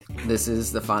This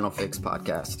is the Final Fix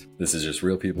podcast. This is just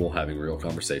real people having real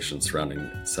conversations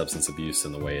surrounding substance abuse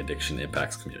and the way addiction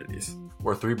impacts communities.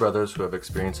 We're three brothers who have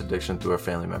experienced addiction through a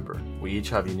family member. We each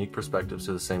have unique perspectives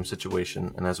to the same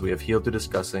situation, and as we have healed through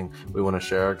discussing, we want to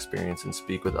share our experience and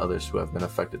speak with others who have been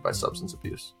affected by substance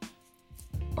abuse.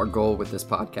 Our goal with this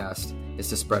podcast is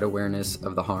to spread awareness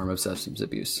of the harm of substance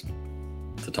abuse,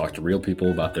 To talk to real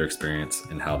people about their experience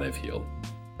and how they've healed.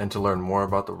 And to learn more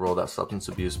about the role that substance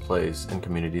abuse plays in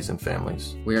communities and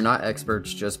families. We are not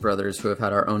experts, just brothers who have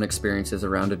had our own experiences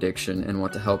around addiction and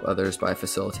want to help others by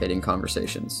facilitating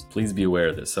conversations. Please be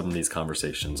aware that some of these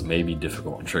conversations may be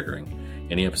difficult and triggering.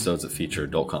 Any episodes that feature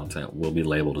adult content will be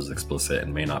labeled as explicit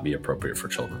and may not be appropriate for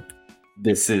children.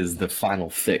 This is the Final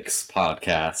Fix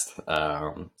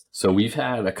podcast. So we've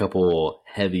had a couple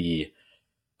heavy,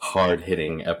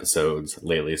 hard-hitting episodes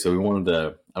lately, so we wanted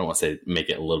to, I don't want to say make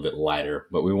it a little bit lighter,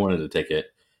 but we wanted to take it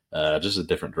just a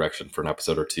different direction for an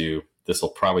episode or two. This will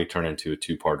probably turn into a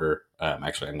two-parter.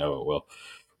 Actually, I know it will.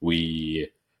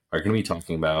 We are going to be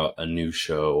talking about a new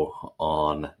show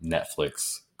on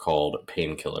Netflix called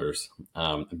Painkillers.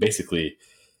 Basically,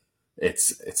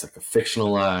 it's like a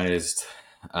fictionalized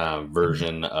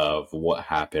version of what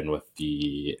happened with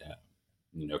the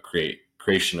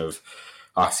creation of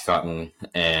OxyContin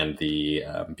and the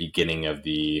beginning of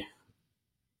the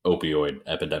opioid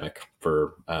epidemic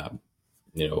for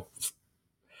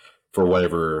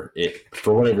whatever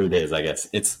it is. I guess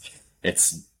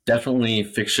it's definitely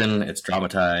fiction. It's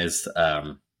dramatized,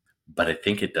 but I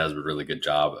think it does a really good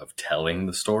job of telling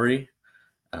the story.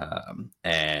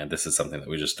 And this is something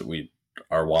that we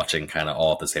are watching kind of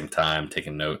all at the same time,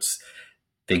 taking notes,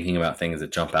 thinking about things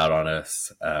that jump out on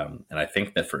us. And I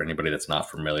think that for anybody that's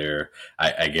not familiar,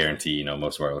 I guarantee,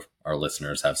 most of our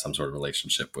listeners have some sort of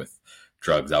relationship with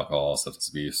drugs, alcohol, substance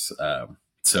abuse.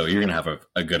 So you're going to have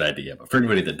a good idea. But for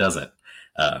anybody that doesn't,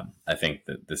 I think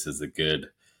that this is a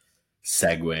good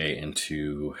segue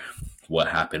into what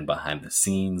happened behind the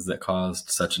scenes that caused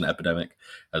such an epidemic,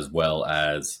 as well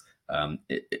as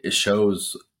it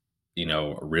shows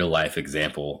a real life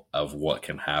example of what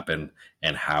can happen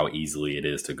and how easily it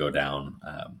is to go down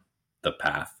the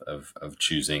path of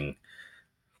choosing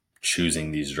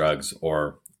these drugs,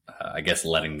 or I guess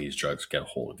letting these drugs get a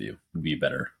hold of you would be a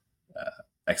better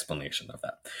explanation of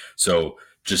that. So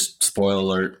just spoiler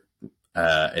alert,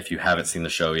 if you haven't seen the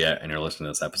show yet and you're listening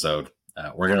to this episode,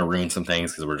 we're going to ruin some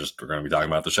things because we're going to be talking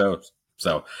about the show.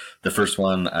 So the first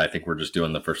one, I think we're just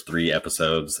doing the first 3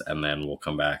 episodes, and then we'll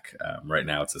come back. Right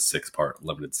now it's a 6-part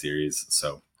limited series.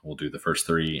 So we'll do the first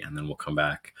 3, and then we'll come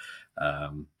back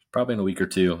probably in a week or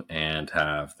 2 and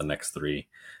have the next 3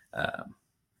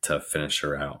 to finish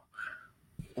her out.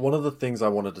 One of the things I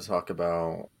wanted to talk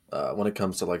about when it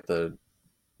comes to like the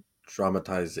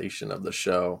dramatization of the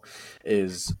show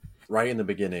is right in the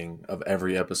beginning of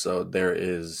every episode, there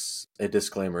is a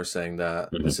disclaimer saying that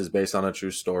this is based on a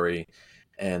true story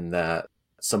and that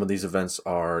some of these events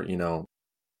are, done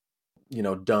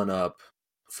up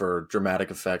for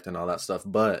dramatic effect and all that stuff.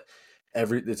 But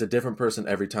it's a different person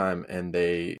every time. And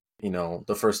they,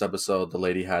 the first episode, the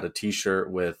lady had a t-shirt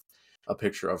with a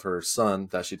picture of her son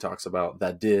that she talks about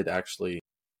that did actually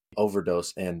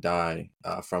overdose and die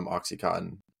from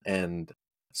OxyContin. And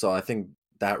so I think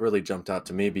that really jumped out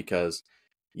to me because,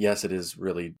 yes, it is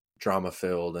really drama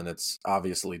filled and it's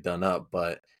obviously done up,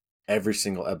 but every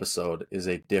single episode is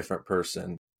a different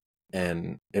person,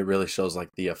 and it really shows like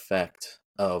the effect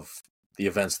of the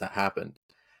events that happened.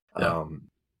 Yeah.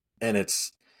 And it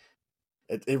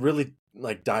really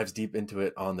like dives deep into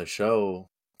it on the show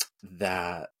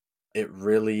that it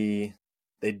really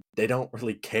they don't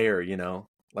really care,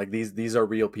 like these are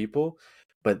real people,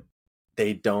 but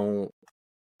they don't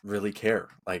really care.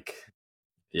 Like,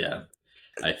 yeah,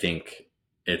 I think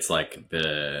it's like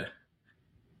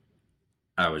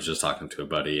I was just talking to a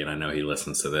buddy, and I know he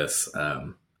listens to this,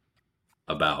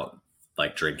 about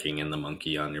like drinking and the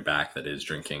monkey on your back that is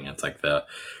drinking. It's like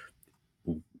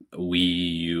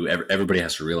everybody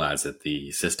has to realize that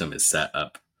the system is set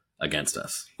up against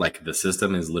us. Like the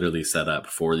system is literally set up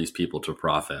for these people to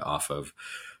profit off of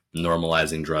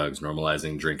normalizing drugs,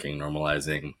 normalizing drinking,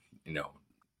 normalizing,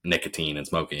 nicotine and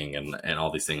smoking and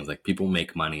all these things. Like people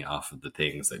make money off of the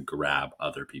things that grab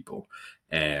other people.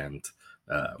 And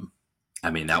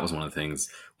that was one of the things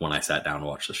when I sat down to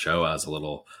watch the show. I was a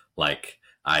little like,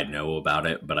 I know about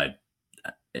it, but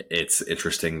it's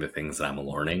interesting the things that I'm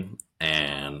learning.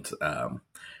 And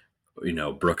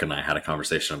Brooke and I had a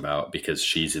conversation about, because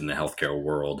she's in the healthcare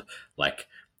world, like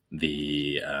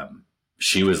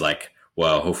she was like,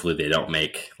 well, hopefully they don't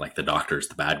make like the doctors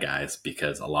the bad guys,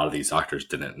 because a lot of these doctors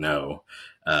didn't know.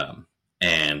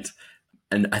 And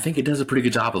and I think it does a pretty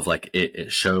good job of like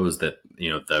it shows that, you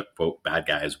know, the quote bad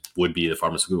guys would be the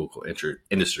pharmaceutical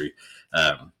industry.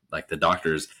 Like the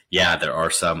doctors, yeah, there are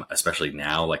some, especially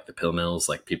now, like the pill mills,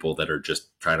 like people that are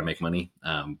just trying to make money.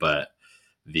 But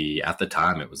at the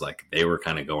time, it was like they were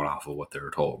kind of going off of what they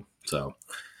were told. So,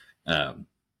 but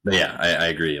yeah, I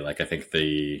agree. Like I think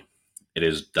it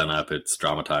is done up, it's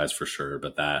dramatized for sure,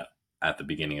 but that at the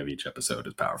beginning of each episode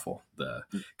is powerful.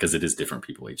 Because it is different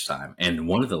people each time. And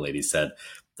one of the ladies said,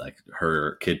 like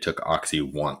her kid took Oxy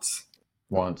once.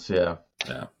 Yeah.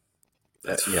 Yeah.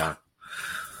 Yeah.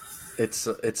 It's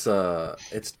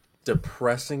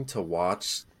depressing to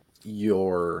watch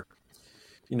and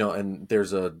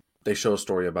they show a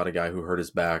story about a guy who hurt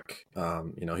his back.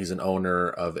 He's an owner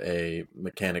of a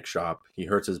mechanic shop. He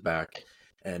hurts his back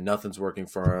and nothing's working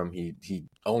for him. He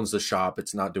owns the shop.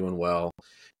 It's not doing well.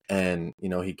 And,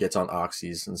 he gets on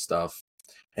Oxys and stuff,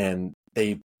 and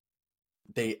they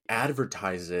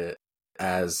advertise it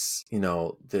as,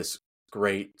 this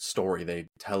great story. They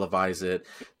televise it.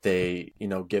 They,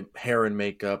 get hair and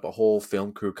makeup. A whole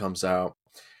film crew comes out,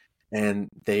 and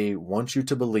they want you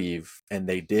to believe, and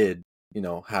they did,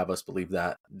 have us believe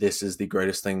that this is the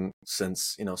greatest thing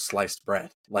since, sliced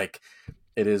bread. Like,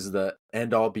 it is the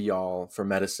end all be all for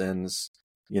medicines.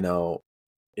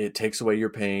 It takes away your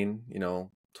pain,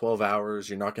 12 hours,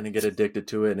 you're not going to get addicted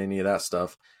to it and any of that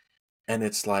stuff. And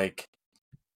it's like,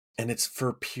 and it's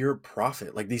for pure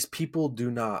profit. Like, these people do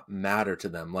not matter to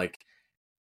them. Like,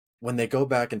 when they go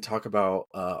back and talk about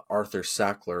Arthur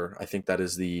Sackler, I think that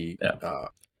is the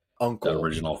uncle, the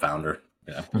original founder.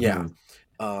 Yeah.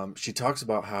 She talks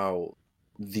about how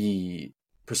the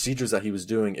procedures that he was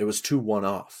doing, it was too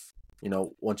one-off.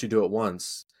 Once you do it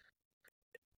once.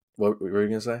 What were you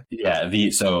gonna say? Yeah,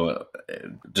 so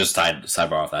just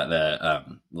sidebar off that,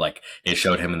 like it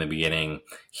showed him in the beginning.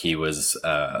 He was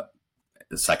a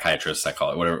psychiatrist,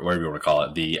 psychologist, whatever you want to call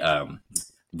it. The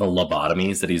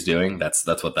lobotomies that he's doing, that's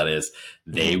what that is.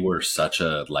 They were such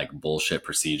a like bullshit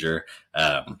procedure,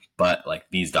 but like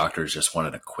these doctors just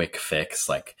wanted a quick fix,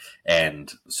 like,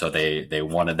 and so they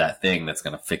wanted that thing that's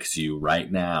gonna fix you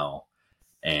right now,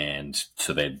 and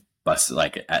so they bust,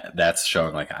 like that's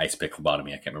showing like ice pick lobotomy.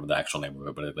 I can't remember the actual name of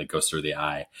it, but it like goes through the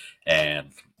eye,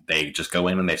 and they just go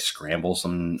in and they scramble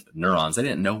some neurons. They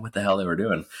didn't know what the hell they were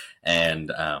doing,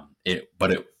 and it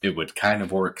would kind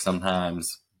of work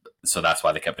sometimes, so that's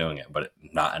why they kept doing it, but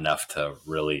not enough to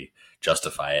really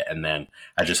justify it. And then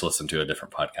I just listened to a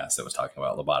different podcast that was talking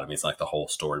about lobotomies, like the whole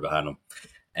story behind them,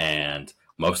 and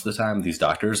most of the time these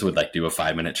doctors would like do a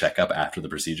 5-minute checkup after the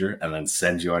procedure and then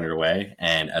send you on your way.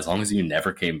 And as long as you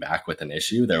never came back with an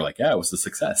issue, they're like, yeah, it was a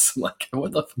success. Like,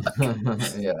 what the fuck?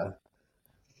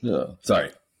 Yeah.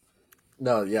 Sorry.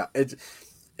 No, yeah.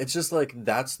 It's just like,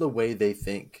 that's the way they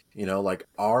think, like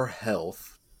our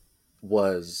health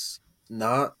was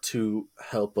not to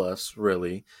help us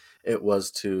really. It was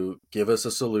to give us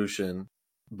a solution,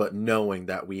 but knowing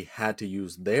that we had to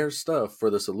use their stuff for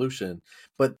the solution,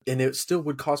 and it still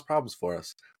would cause problems for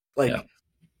us. Like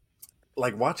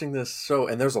watching this show,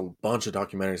 and there's a bunch of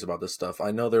documentaries about this stuff.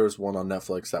 I know there was one on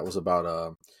Netflix that was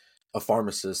about a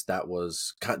pharmacist that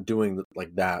was doing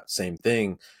like that same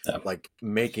thing, like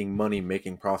making money,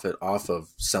 making profit off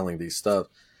of selling these stuff.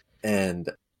 And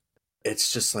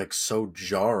it's just like so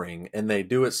jarring, and they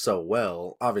do it so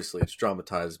well. Obviously it's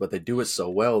dramatized, but they do it so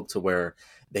well to where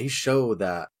they show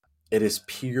that it is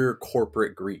pure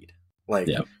corporate greed. Like,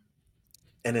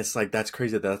 and it's like, that's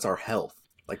crazy. That's our health.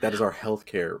 Like, that is our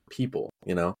healthcare people,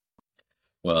 Well,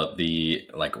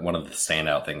 one of the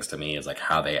standout things to me is like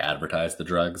how they advertise the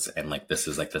drugs. And like, this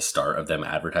is like the start of them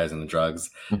advertising the drugs.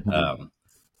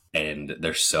 And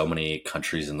there's so many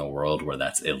countries in the world where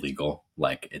that's illegal.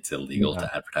 Like, it's illegal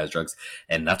to advertise drugs.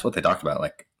 And that's what they talked about.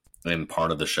 Like, in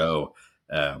part of the show,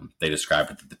 they described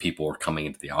that the people were coming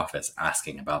into the office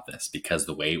asking about this because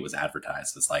the way it was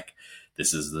advertised is like,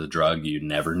 this is the drug you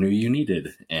never knew you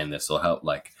needed, and this will help.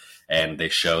 Like, and they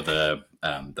show the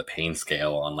pain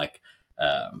scale on like,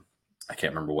 I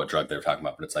can't remember what drug they were talking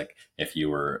about, but it's like, if you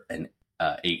were an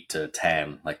 8 to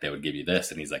 10, like they would give you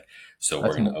this. And he's like, so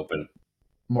we're going to open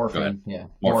morphine. Yeah.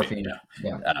 Morphine.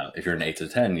 If you're an 8 to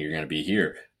 10, you're going to be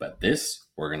here. But this,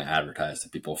 we're going to advertise to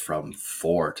people from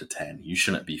 4 to 10. You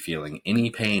shouldn't be feeling any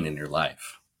pain in your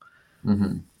life.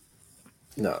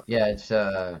 No. Yeah, it's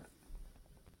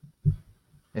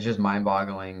just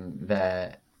mind-boggling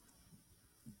that,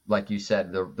 like you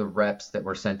said, the reps that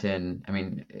were sent in. I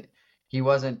mean, he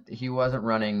wasn't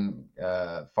running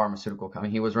a pharmaceutical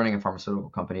company. He was running a pharmaceutical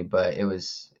company, but it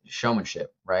was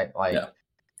showmanship, right? Like,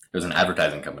 it was an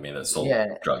advertising company that sold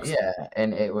drugs. Yeah,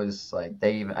 and it was like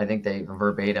I think they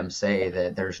verbatim say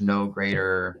that there's no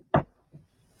greater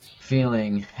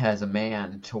feeling as a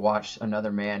man to watch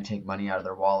another man take money out of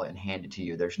their wallet and hand it to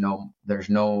you. There's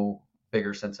no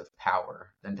bigger sense of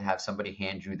power than to have somebody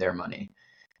hand you their money.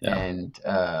 Yeah.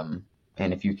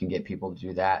 And if you can get people to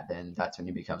do that, then that's when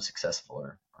you become successful,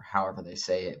 or however they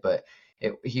say it. But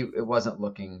it wasn't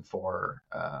looking for,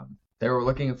 they were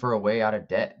looking for a way out of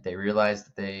debt. They realized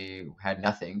that they had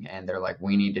nothing, and they're like,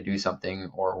 we need to do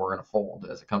something or we're going to fold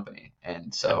as a company.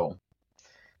 And so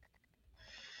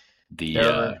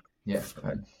yeah, go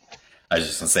ahead. I was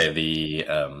just gonna say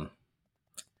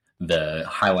the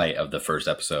highlight of the first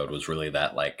episode was really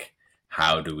that, like,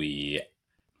 how do we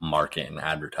market and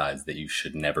advertise that you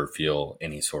should never feel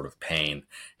any sort of pain?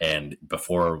 And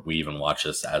before we even watched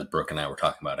this, as Brooke and I were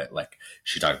talking about it, like,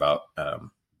 she talked about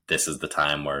this is the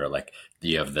time where, like,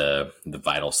 you have the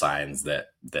vital signs that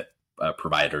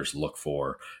providers look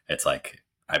for. It's like,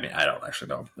 I mean, I don't actually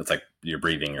know. It's like your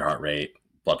breathing, your heart rate,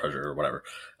 blood pressure, or whatever.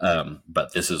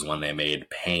 But this is when they made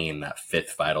pain that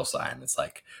fifth vital sign. It's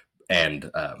like,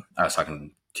 and I was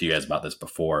talking to you guys about this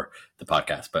before the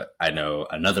podcast, but I know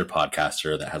another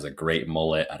podcaster that has a great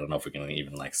mullet. I don't know if we can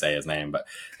even, like, say his name, but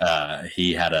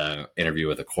he had a interview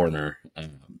with a coroner,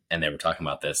 and they were talking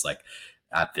about this. Like,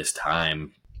 at this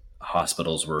time,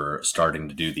 hospitals were starting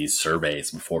to do these surveys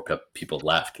before people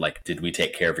left. Like, did we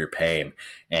take care of your pain?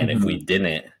 And if we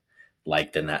didn't,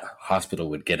 like, then that hospital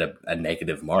would get a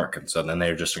negative mark. And so then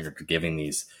they just started giving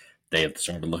these, they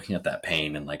started looking at that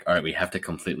pain and, like, all right, we have to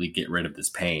completely get rid of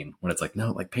this pain. When it's like,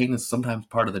 no, like, pain is sometimes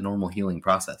part of the normal healing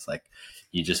process. Like,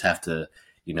 you just have to,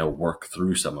 work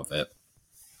through some of it.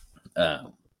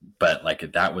 But,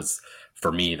 like, that was,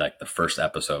 for me, like, the first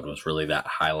episode was really that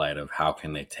highlight of how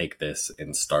can they take this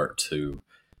and start to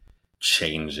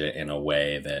change it in a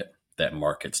way that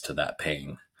markets to that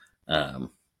pain.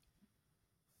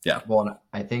 Yeah. Well,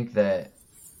 I think that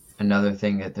another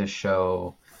thing that this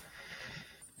show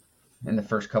in the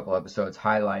first couple episodes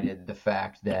highlighted the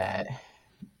fact that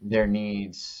there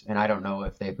needs, and I don't know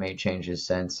if they've made changes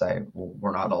since,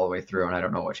 we're not all the way through, and I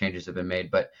don't know what changes have been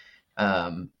made, but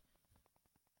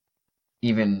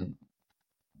even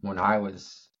when I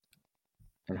was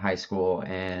in high school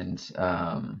and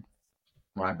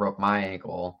when I broke my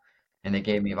ankle and they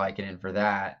gave me Vicodin for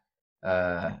that,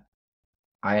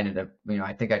 I ended up,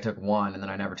 I think I took one and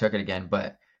then I never took it again.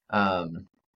 But I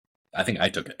think I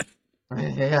took it.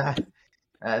 Yeah,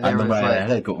 I remember I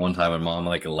had it one time and Mom,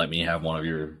 like, let me have one of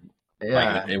your.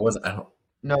 Yeah, it wasn't. I don't.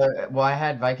 No, well, I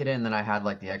had Vicodin and then I had,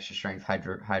 like, the extra strength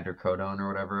hydrocodone or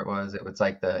whatever it was. It was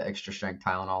like the extra strength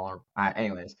Tylenol, or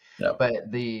anyways. Yeah.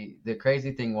 But the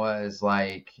crazy thing was,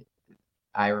 like,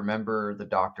 I remember the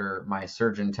doctor, my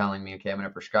surgeon, telling me, okay, I'm going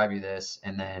to prescribe you this,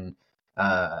 and then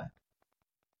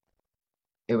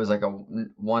it was like a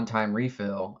one-time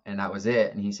refill, and that was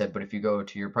it. And he said, but if you go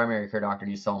to your primary care doctor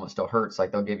and you tell them it still hurts,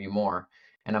 like, they'll give you more.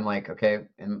 And I'm like, okay,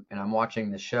 and I'm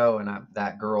watching the show, and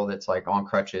that girl that's, like, on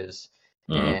crutches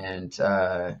and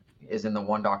is in the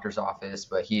one doctor's office,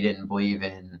 but he didn't believe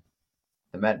in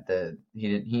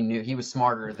he knew he was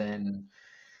smarter than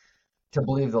to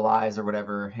believe the lies or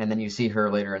whatever. And then you see her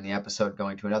later in the episode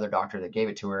going to another doctor that gave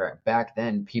it to her. Back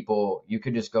then, you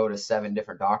could just go to 7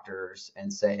 different doctors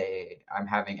and say, I'm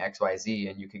having XYZ,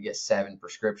 and you could get 7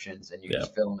 prescriptions, and you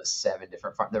just fill them as 7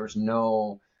 different. There was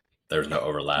no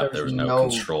overlap. There was no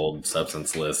controlled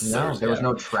substance lists. No, there was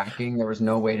no tracking. There was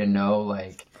no way to know,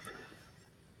 like,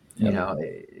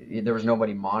 there was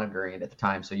nobody monitoring it at the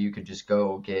time. So you could just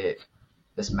go get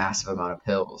this massive amount of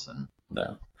pills. And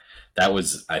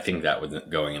I think that was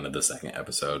going into the second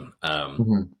episode.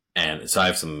 And so I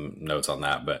have some notes on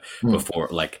that, but before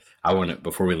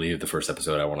we leave the first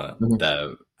episode, I want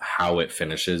to, how it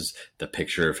finishes, the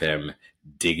picture of him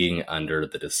digging under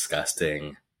the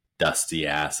disgusting, dusty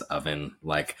ass oven,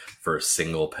 like, for a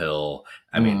single pill.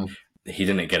 I mean, he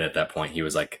didn't get it at that point. He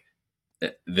was like,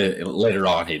 later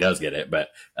on he does get it, but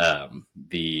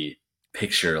the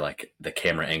picture, like, the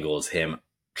camera angle is him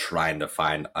trying to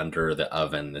find under the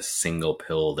oven this single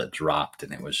pill that dropped,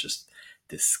 and it was just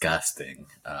disgusting.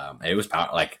 It was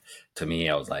like, to me,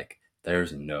 I was like,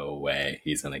 there's no way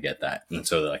he's gonna get that. And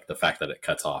so, like, the fact that it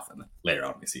cuts off, and later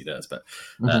on we see he does, but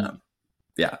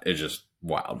it's just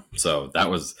wild. So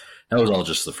that was all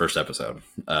just the first episode.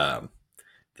 The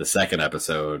second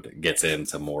episode gets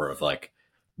into more of, like,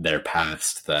 they're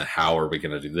past the how are we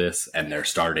going to do this, and they're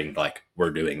starting, like,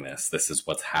 we're doing this. This is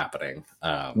what's happening.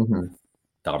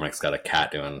 Dominic's got a cat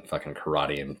doing fucking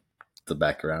karate in the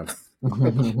background.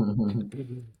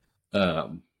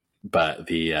 But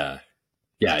you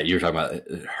were talking about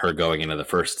her going into the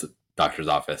first doctor's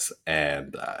office,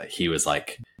 and he was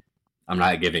like, I'm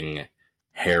not giving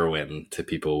heroin to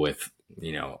people with,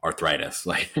 arthritis.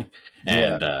 Like,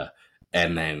 and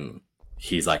and then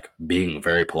he's like being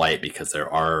very polite because there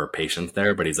are patients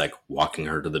there, but he's like walking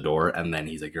her to the door, and then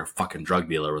he's like, "You're a fucking drug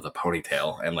dealer with a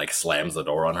ponytail," and like slams the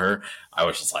door on her. I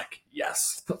was just like,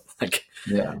 yes. Like,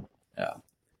 Yeah. yeah.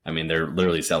 I mean, they're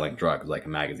literally selling drugs like a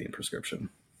magazine prescription.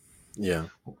 Yeah.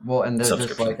 Well, and they're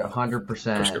just like Subscription.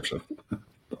 100% Prescription.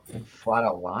 flat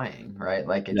out lying, right?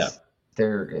 Like it's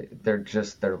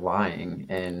they're lying,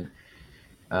 and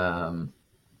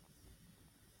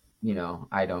you know,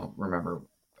 I don't remember.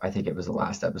 I think it was the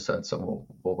last episode, so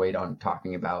we'll wait on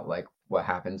talking about like what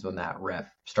happens when that ref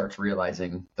starts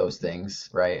realizing those things,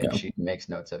 right? And Yeah. she makes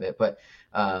notes of it, but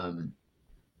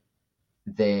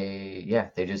they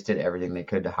just did everything they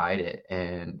could to hide it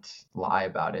and lie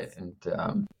about it, and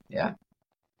yeah.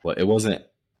 Well, it wasn't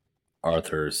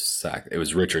Arthur Sack. It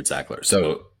was Richard Sackler.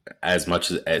 So as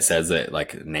much as it says that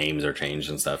like names are changed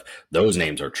and stuff, those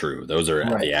names are true. Those are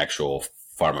Right. the actual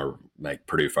pharma, like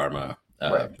Purdue Pharma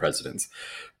Right. presidents.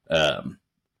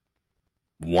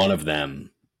 One of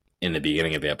them in the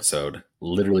beginning of the episode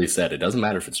literally said, "It doesn't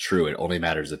matter if it's true. It only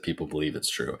matters if people believe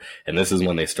it's true." And this is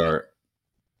when they start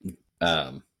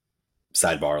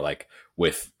sidebar, like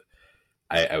with,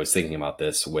 I was thinking about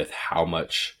this with how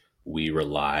much we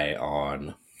rely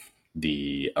on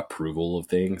the approval of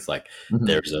things. Like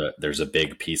there's a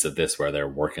big piece of this where they're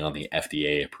working on the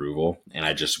FDA approval, and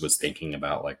I just was thinking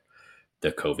about like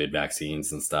the COVID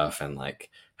vaccines and stuff, and like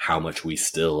how much we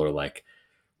still are like,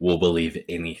 we'll believe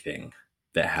anything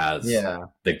that has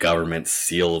the government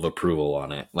seal of approval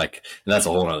on it. Like, and that's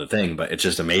a whole other thing, but it's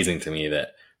just amazing to me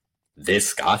that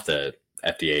this got the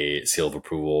FDA seal of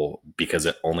approval because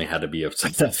it only had to be of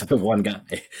one guy,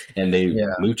 and they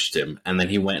mooched him, and then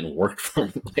he went and worked for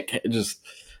him. Like,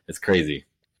 it's crazy.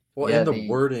 Well, and the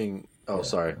wording. Oh,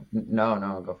 sorry.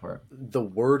 No, go for it. The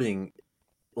wording,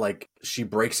 like she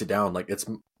breaks it down, like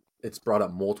it's brought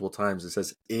up multiple times. It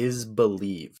says "is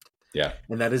believed." Yeah,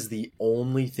 and that is the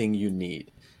only thing you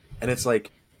need. And it's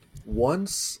like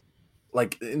once.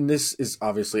 Like, and this is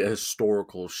obviously a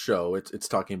historical show. It's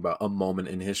talking about a moment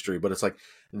in history, but it's like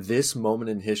this moment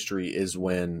in history is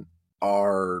when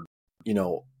our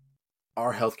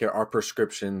healthcare, our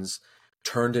prescriptions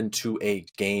turned into a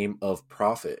game of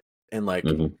profit. And like,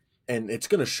 and it's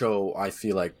going to show, I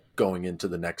feel like going into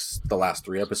the last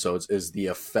 3 episodes is the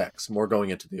effects, more going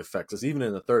into the effects. As even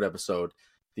in the 3rd episode,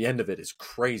 the end of it is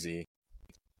crazy.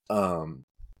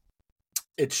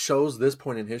 It shows this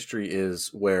point in history is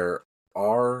where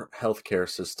our healthcare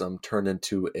system turned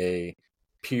into a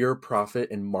pure profit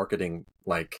and marketing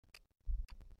like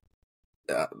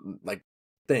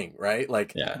thing, right?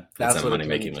 Like, yeah, that's a what money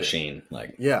making machine.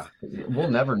 Like, yeah, we'll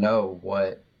never know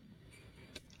what.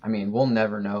 I mean, we'll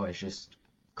never know as just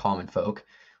common folk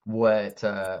what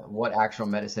actual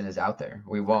medicine is out there.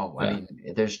 We won't. I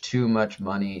mean, there's too much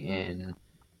money in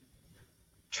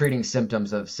treating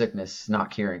symptoms of sickness,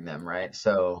 not curing them, right?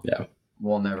 So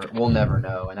we'll never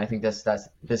know. And I think this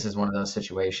is one of those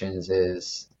situations.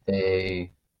 Is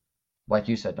they, like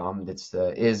you said, Dom, it's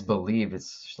is believed.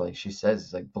 It's like she says,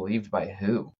 it's like believed by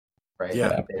who, right? Yeah.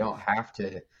 Like, they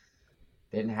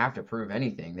didn't have to prove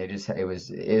anything. It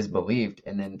is believed.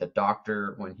 And then the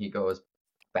doctor, when he goes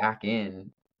back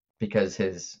in because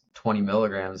his 20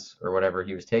 milligrams or whatever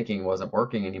he was taking wasn't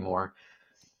working anymore,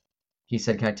 he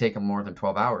said, "Can I take them more than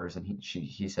 12 hours?" And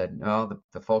he said, "No,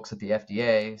 the folks at the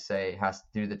FDA say it has to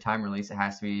do the time release. It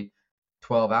has to be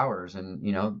 12 hours. And,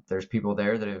 you know, there's people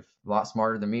there that have a lot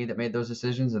smarter than me that made those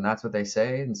decisions. And that's what they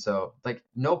say." And so like,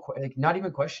 not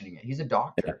even questioning it. He's a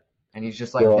doctor and he's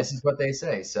just like, this is what they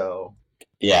say. So.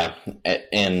 Yeah,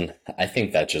 and I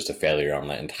think that's just a failure on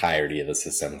the entirety of the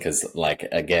system because, like,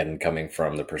 again, coming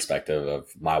from the perspective of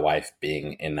my wife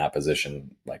being in that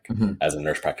position, like, as a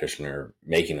nurse practitioner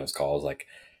making those calls, like,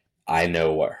 I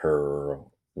know what her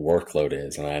workload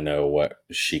is and I know what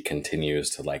she continues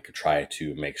to, like, try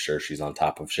to make sure she's on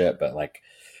top of shit. But, like,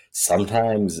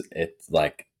 sometimes it's,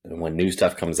 like, when new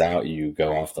stuff comes out, you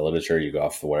go off the literature, you go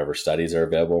off the whatever studies are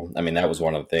available. I mean, that was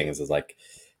one of the things is, like,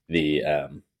 the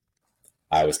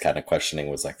I was kind of questioning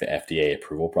was like the FDA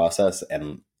approval process,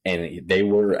 and they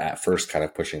were at first kind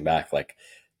of pushing back, like,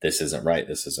 this isn't right,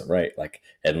 like,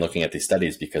 and looking at these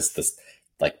studies because this,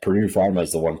 like, Purdue Pharma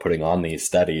is the one putting on these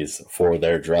studies for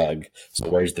their drug, so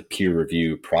where's the peer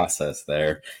review process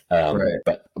there? Right.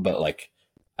 But like,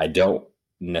 I don't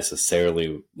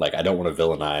necessarily, like, I don't want to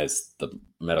villainize the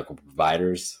medical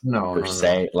providers per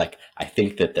se. Like, I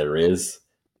think that there is,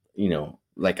 you know,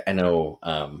 like, I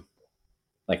know.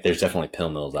 Like, there's definitely pill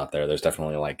mills out there. There's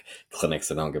definitely, like, clinics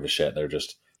that don't give a shit. They're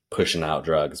just pushing out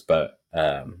drugs, but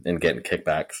and getting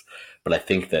kickbacks. But I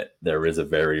think that there is a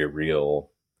very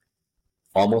real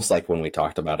almost like when we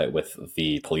talked about it with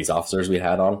the police officers we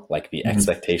had on, like the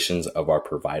expectations of our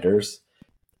providers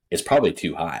is probably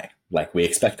too high. Like we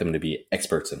expect them to be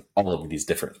experts in all of these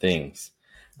different things.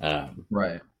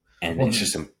 Right. And Well, it's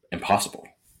just impossible.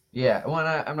 yeah. Well,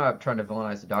 I'm not trying to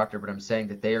villainize the doctor, but I'm saying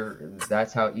that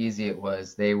that's how easy it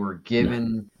was. They were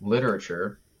given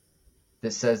literature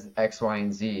that says X, Y,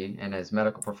 and Z, and as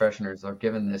medical professionals are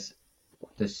given this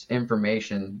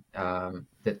information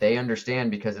that they understand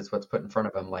because it's what's put in front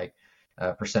of them, like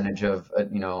percentage of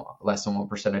less than 1%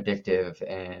 addictive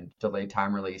and delayed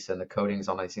time release and the coatings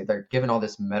on these things. They're given all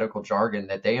this medical jargon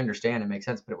that they understand and makes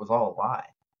sense, but it was all a lie.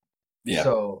 Yeah.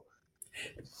 So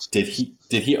did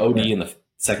he OD in the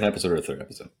second episode or the third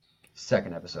episode?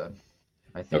 second episode,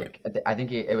 I think. Okay. I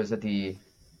think it was at the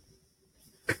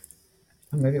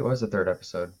maybe it was the third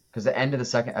episode because the end of the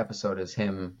second episode is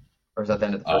him, or is that the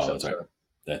end of the first episode?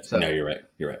 Right. No, you're right.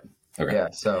 Okay. Yeah.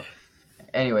 So,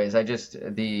 anyways,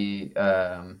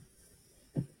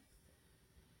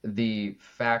 the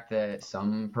fact that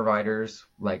some providers,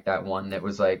 like that one that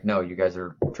was like, no, you guys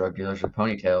are drug dealers with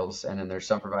ponytails, and then there's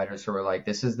some providers who are like,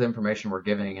 this is the information we're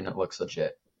giving and it looks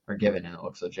legit, or given and it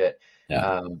looks legit.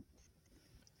 Yeah.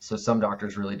 So some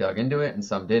doctors really dug into it and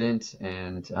some didn't,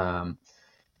 and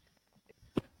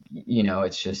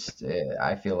it's just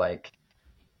I feel like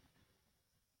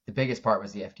the biggest part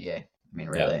was the FDA. I mean,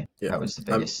 really, that was the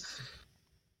biggest.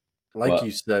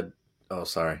 You said, oh,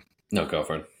 sorry. No, go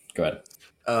for it. Go ahead.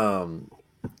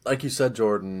 Like you said,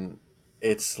 Jordan,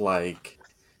 it's like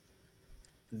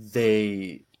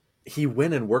he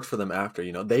went and worked for them after,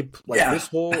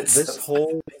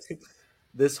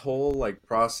 this whole like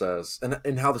process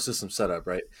and how the system's set up,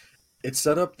 right? It's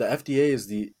set up. The FDA is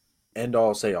the end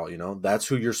all say all, that's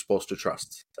who you're supposed to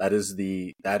trust. That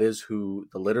is who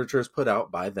the literature is put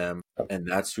out by them. And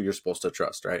that's who you're supposed to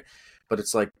trust. Right. But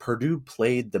it's like Purdue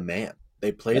played the man.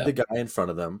 They played the guy in front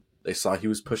of them. They saw he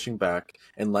was pushing back.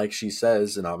 And like she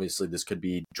says, and obviously this could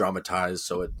be dramatized.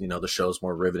 So it, the show's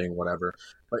more riveting, whatever,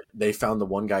 but they found the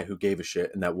one guy who gave a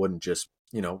shit and that wouldn't just,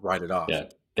 write it off. Yeah.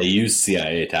 They used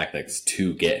CIA tactics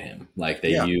to get him. Like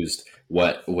they used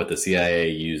what the CIA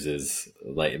uses.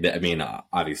 Like, I mean,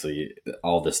 obviously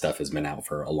all this stuff has been out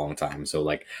for a long time. So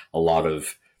like a lot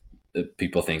of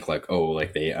people think like, oh,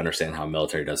 like they understand how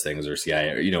military does things or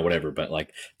CIA or, whatever. But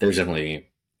like there's definitely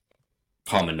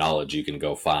common knowledge you can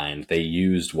go find. They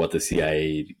used what the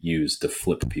CIA used to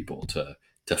flip people, to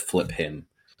flip him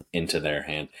into their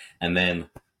hand. And then,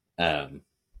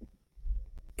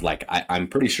 like I'm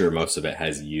pretty sure most of it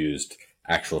has used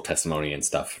actual testimony and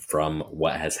stuff from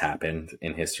what has happened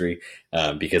in history.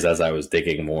 Because as I was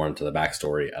digging more into the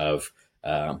backstory of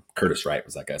Curtis Wright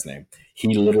was that guy's name.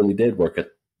 He literally did work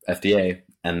at FDA,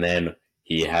 and then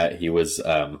he was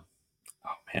oh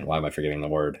man, why am I forgetting the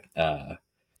word?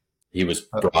 He was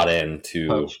brought in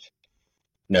to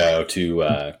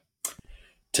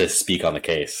to speak on the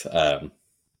case. In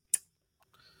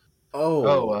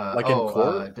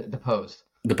court?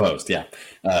 Deposed, yeah.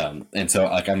 And so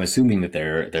like I'm assuming that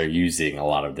they're using a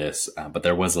lot of this, but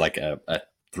there was like a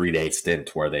 3-day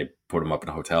stint where they put him up in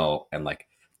a hotel and like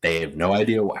they have no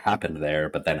idea what happened there,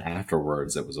 but then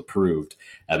afterwards it was approved,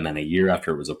 and then a year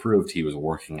after it was approved he was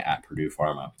working at Purdue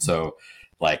Pharma. So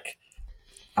like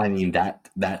I mean that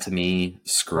to me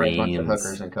screams a bunch of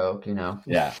hookers and coke,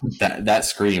 Yeah, that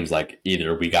screams like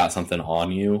either we got something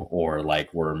on you or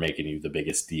like we're making you the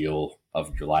biggest deal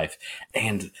of your life.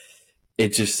 And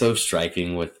it's just so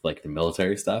striking with like the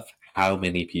military stuff, how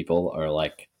many people are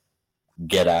like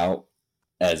get out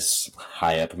as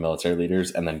high up military leaders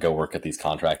and then go work at these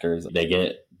contractors. They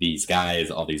get these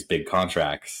guys all these big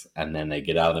contracts and then they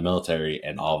get out of the military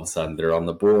and all of a sudden they're on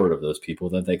the board of those people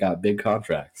that they got big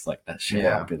contracts. Like that shit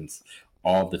happens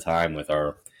all the time with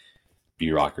our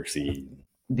bureaucracy.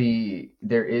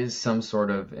 There is some sort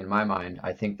of, in my mind,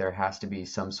 I think there has to be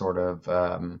some sort of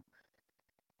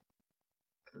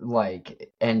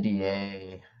like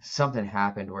NDA. Something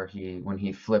happened where when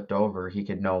he flipped over, he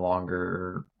could no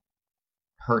longer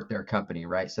hurt their company,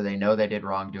 right? So they know they did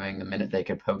wrongdoing the minute they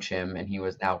could poach him, and he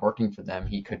was now working for them.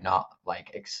 He could not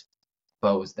like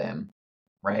expose them,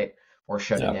 right? Or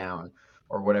shut it down,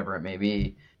 or whatever it may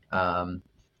be.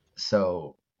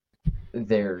 So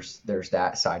there's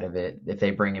that side of it. If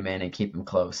they bring him in and keep him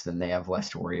close, then they have less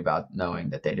to worry about knowing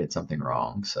that they did something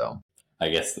wrong. So I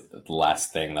guess the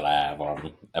last thing that I have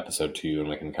on episode 2, and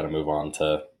we can kind of move on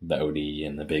to the OD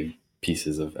and the big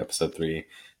pieces of episode 3.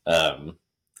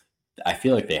 I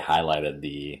feel like they highlighted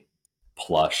the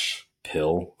plush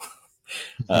pill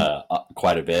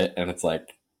quite a bit, and it's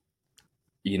like,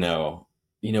 what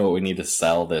we need to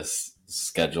sell this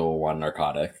Schedule 1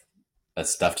 narcotic, a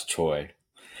stuffed toy,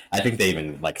 I think they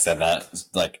even like said that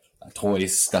like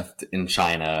toys stuffed in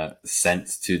China sent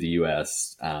to the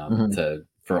U.S. Hmm. To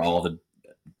for all the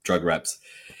drug reps,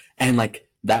 and like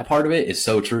that part of it is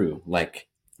so true. Like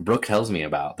Brooke tells me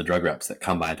about the drug reps that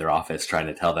come by their office trying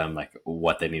to tell them like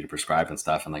what they need to prescribe and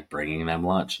stuff, and like bringing them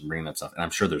lunch and bringing them stuff. And I'm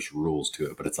sure there's rules to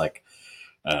it, but it's like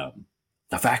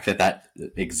the fact that that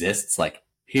exists. Like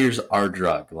here's our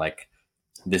drug. Like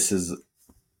this is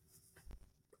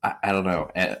I don't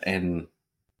know, and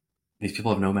these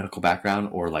people have no medical background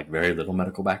or like very little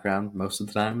medical background most of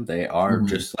the time. They are Hmm.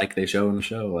 just like they show in the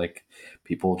show, like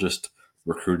people just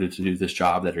recruited to do this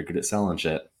job that are good at selling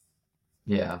shit.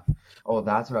 Yeah. Oh,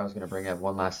 that's what I was going to bring up.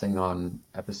 One last thing on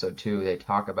episode 2. They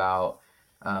talk about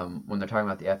when they're talking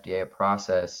about the FDA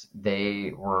process,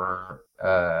 they were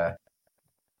I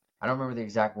don't remember the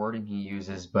exact wording he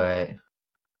uses, but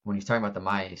when he's talking about the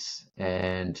mice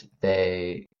and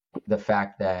the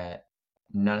fact that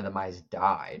none of the mice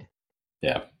died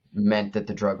Yeah, meant that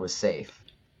the drug was safe.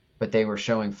 But they were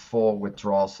showing full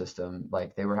withdrawal system,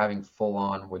 like they were having full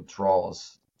on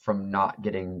withdrawals from not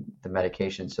getting the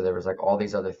medication. So there was like all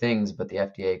these other things, but the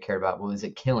FDA cared about, well, is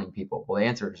it killing people? Well, the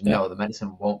answer is yeah, no. The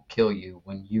medicine won't kill you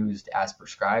when used as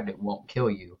prescribed. It won't kill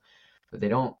you. But they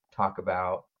don't talk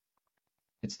about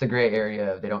it's the gray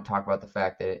area. They don't talk about the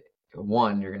fact that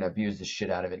one, you're going to abuse the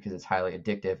shit out of it because it's highly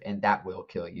addictive and that will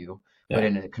kill you. But yeah,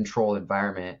 in a controlled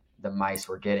environment, the mice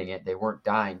were getting it. They weren't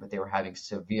dying, but they were having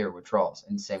severe withdrawals.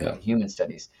 And same with yeah, the human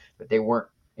studies. But they weren't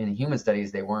in the human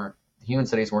studies. The human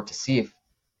studies weren't to see if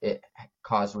it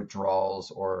caused withdrawals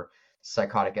or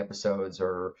psychotic episodes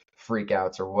or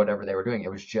freakouts or whatever they were doing. It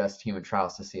was just human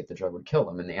trials to see if the drug would kill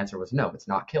them. And the answer was no, it's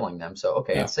not killing them. So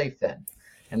okay, yeah, it's safe then.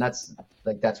 And that's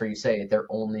where you say they're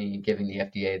only giving the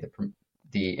FDA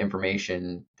the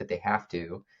information that they have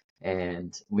to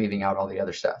and leaving out all the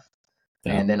other stuff.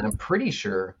 yeah. And then I'm pretty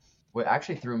sure what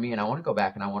actually threw me, and I want to go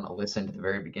back and I want to listen to the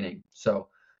very beginning. So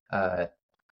uh,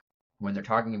 when they're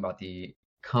talking about the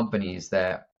companies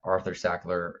that Arthur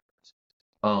Sackler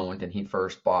owned and he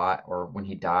first bought, or when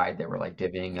he died, they were like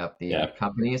divvying up the Yeah.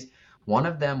 companies. One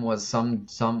of them was some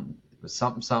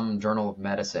journal of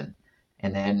medicine.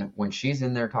 And then when she's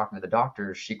in there talking to the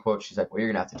doctors, she quotes, she's like, "Well, you're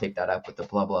gonna have to take that up with the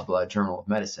blah blah blah Journal of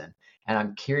Medicine." And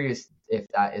I'm curious if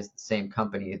that is the same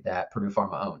company that Purdue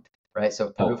Pharma owned, right?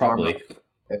 So Oh, probably.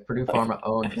 If Purdue Like, Pharma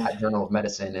owned that Journal of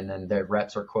Medicine, and then their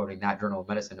reps are quoting that Journal of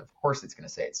Medicine, of course it's gonna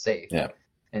say it's safe. yeah,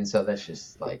 And so that's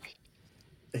just like,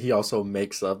 He also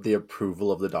makes up the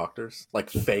approval of the doctors, like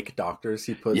fake doctors.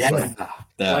 He puts yeah. because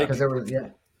like there was, yeah.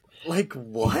 like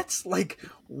what? Like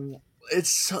it's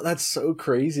so, that's so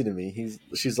crazy to me.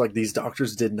 She's like, these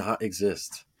doctors did not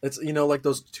exist. It's, like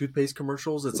those toothpaste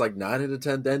commercials. It's like 9 out of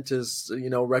 10 dentists,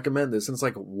 recommend this, and it's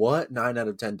like, what? 9 out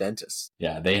of 10 dentists?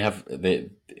 Yeah, they have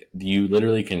you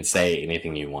literally can say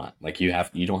anything you want. Like you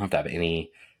don't have to have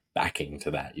any backing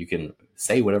to that. You can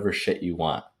say whatever shit you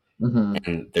want, Hmm.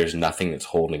 and there's nothing that's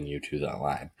holding you to that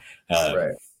line. Uh,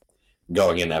 Right.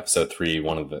 Going into episode 3,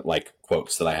 one of the like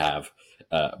quotes that I have,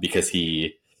 because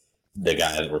the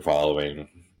guy that we're following,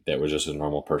 that was just a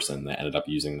normal person that ended up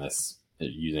using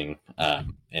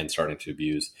and starting to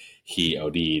abuse. He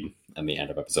OD'd in the end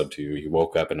of episode 2. He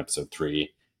woke up in episode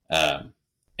 3, um,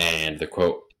 and the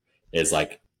quote is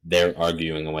like they're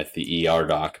arguing with the ER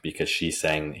doc because she's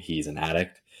saying that he's an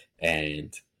addict,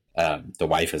 and the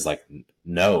wife is like,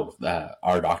 "No,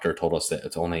 our doctor told us that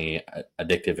it's only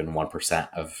addictive in 1%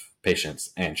 of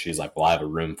patients," and she's like, "Well, I have a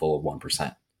room full of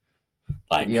 1%." The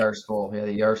Like, ER's full. Yeah,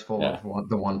 the ER's full yeah, of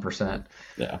the 1%.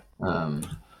 yeah, Um,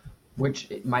 which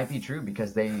it might be true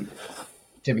because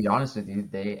to be honest with you,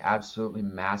 they absolutely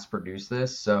mass produce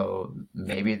this. So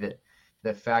maybe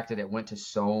the fact that it went to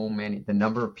so many, the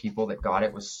number of people that got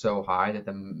it was so high that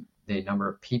the number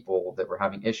of people that were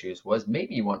having issues was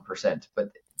maybe 1%.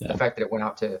 But the yeah. fact that it went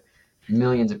out to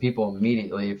millions of people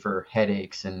immediately for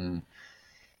headaches and,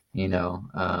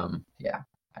 yeah,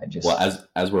 I Well, just,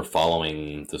 as we're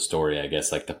following the story, I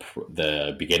guess like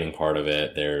the beginning part of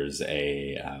it, there's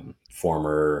a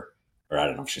former, or I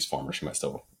don't know if she's former, she might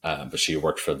still, but she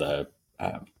worked for the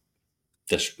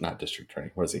not district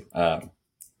attorney. What is he?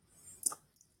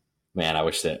 Man, I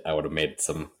wish that I would have made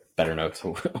some better notes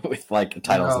with like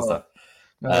titles and oh, stuff.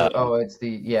 no, Um, oh, it's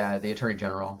the Attorney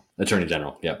General. Attorney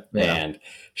General, yep. Yeah. And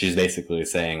she's basically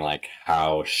saying like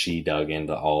how she dug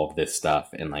into all of this stuff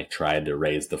and like tried to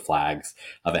raise the flags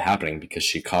of it happening because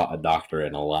she caught a doctor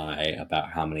in a lie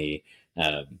about how many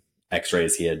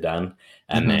x-rays he had done.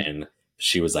 And Hmm. then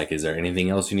she was like, "Is there anything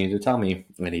else you need to tell me?"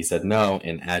 And he said no.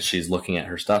 And as she's looking at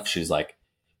her stuff, she's like,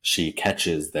 she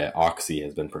catches that Oxy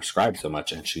has been prescribed so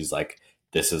much, and she's like,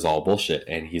 "This is all bullshit."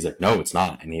 And he's like, "No, it's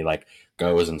not." And he like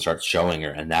goes and starts showing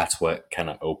her, and that's what kind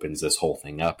of opens this whole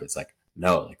thing up. It's like,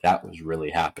 no, like that was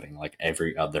really happening. Like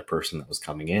every other person that was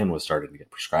coming in was starting to get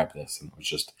prescribed this, and it was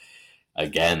just,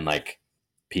 again, like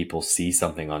people see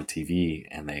something on TV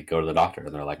and they go to the doctor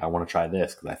and they're like, I want to try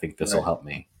this because I think this will Right. help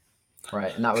me.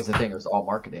 Right. And that was the thing. It was all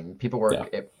marketing. People were, Yeah.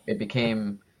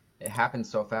 it happened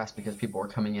so fast because people were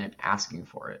coming in and asking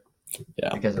for it Yeah.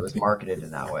 because it was marketed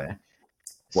in that way.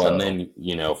 Well, and So,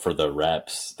 then, for the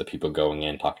reps, the people going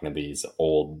in talking to these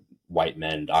old white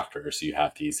men doctors, you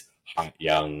have these hot,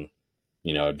 young,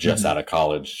 just Mhm. out of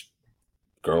college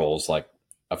girls. Like,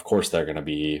 of course, they're going to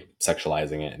be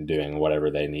sexualizing it and doing whatever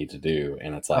they need to do.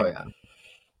 And it's Oh like, yeah.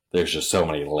 there's just so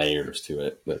many layers to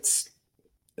it.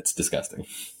 It's disgusting.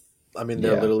 I mean,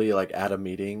 they're Yeah. literally like at a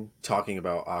meeting talking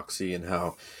about Oxy and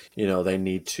how, they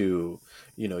need to,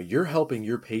 you're helping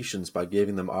your patients by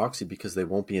giving them Oxy because they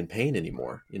won't be in pain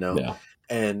anymore. Yeah.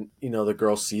 And, the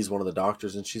girl sees one of the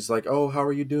doctors and she's like, oh, how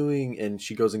are you doing? And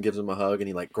she goes and gives him a hug and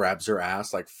he like grabs her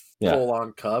ass, like Yeah. full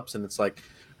on cups. And it's like,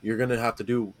 you're going to have to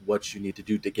do what you need to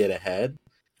do to get ahead.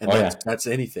 And Oh, that's, yeah. that's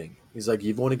anything. He's like,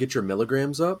 you want to get your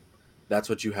milligrams up? That's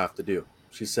what you have to do.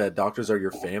 She said, doctors are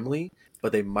your family,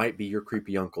 but they might be your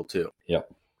creepy uncle too.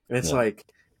 Yep. And it's Yeah.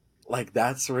 like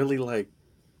that's really like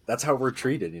that's how we're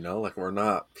treated. Like we're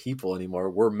not people anymore.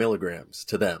 We're milligrams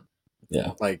to them.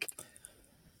 Yeah. Like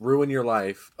ruin your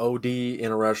life, OD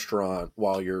in a restaurant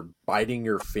while you're biting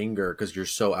your finger because you're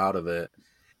so out of it.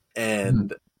 Mhm.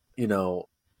 And,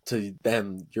 to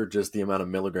them, you're just the amount of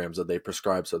milligrams that they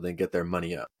prescribe so they get their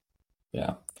money up.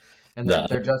 Yeah. And The,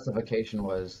 their justification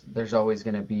was there's always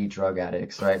going to be drug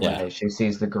addicts, right? When yeah. she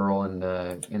sees the girl in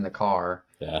the car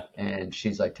Yeah. and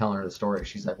she's like telling her the story.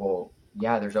 She's like, well,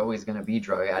 yeah, there's always going to be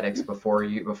drug addicts before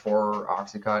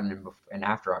OxyContin and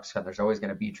after OxyContin. There's always going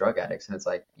to be drug addicts, and it's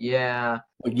like, yeah,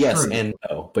 Well, yes true, and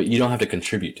no, but you don't have to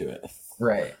contribute to it.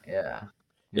 right, yeah,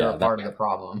 you're Yeah. a part of the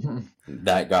problem.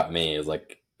 That got me, is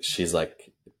like, she's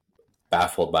like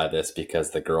baffled by this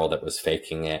because the girl that was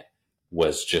faking it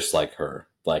was just like her.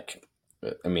 Like,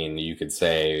 I mean, you could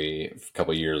say a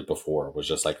couple years before was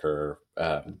just like her.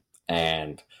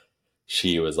 And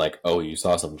she was like, oh, you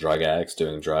saw some drug addicts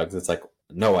doing drugs? It's like,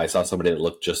 no, I saw somebody that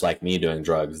looked just like me doing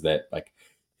drugs, that like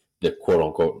the quote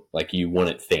unquote, like, you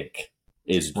wouldn't think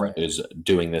is Right. is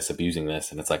doing this, abusing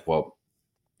this. And it's like, well,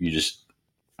 you just,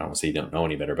 I don't say you don't know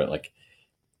any better, but like,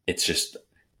 it's just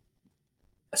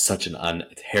such an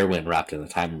heroin wrapped in a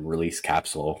time release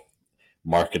capsule,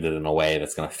 marketed in a way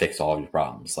that's going to fix all of your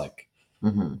problems. Like,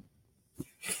 Hmm.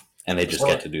 and they just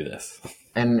Well, get to do this.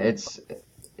 and it's,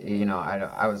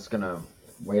 I was gonna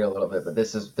wait a little bit, but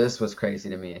this was crazy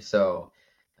to me. So,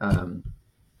 um,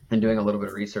 and doing a little bit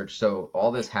of research. So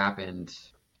all this happened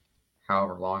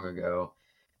however long ago,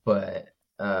 but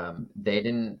they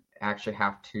didn't actually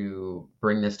have to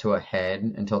bring this to a head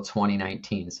until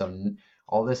 2019. So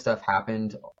all this stuff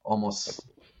happened almost,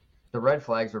 the red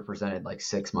flags were presented like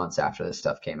 6 months after this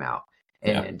stuff came out.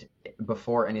 Yeah. And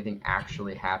before anything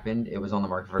actually happened, it was on the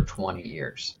market for 20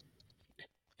 years.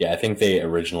 Yeah. I think they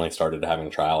originally started having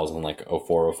trials in like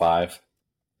 04, 05,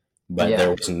 but there Yeah,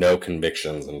 was no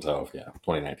convictions until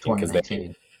 2019, because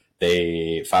 2019.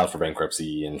 they filed for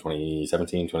bankruptcy in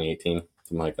 2017, 2018,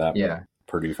 something like that. Yeah.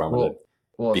 Purdue Pharma did,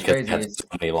 Well, it's because they crazy. had so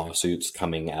many lawsuits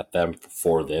coming at them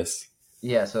for this.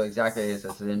 Yeah, so exactly as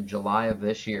I said, in July of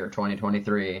this year,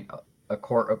 2023, a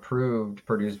court approved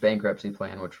Purdue's bankruptcy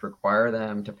plan, which require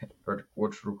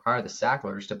the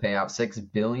Sacklers to pay out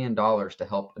 $6 billion to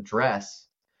help address.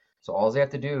 So all they have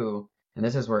to do, and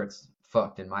this is where it's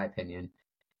fucked in my opinion,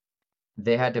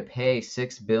 they had to pay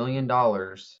 $6 billion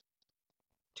to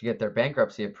get their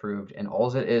bankruptcy approved, and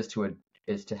all it is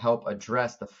to help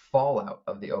address the fallout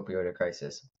of the opioid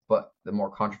crisis. But the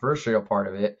more controversial part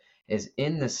of it is,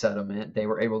 in this settlement, they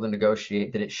were able to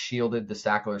negotiate that it shielded the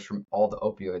Sacklers from all the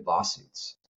opioid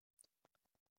lawsuits.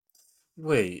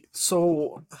 Wait,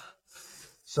 so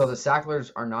So the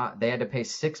Sacklers are not, they had to pay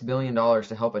 $6 billion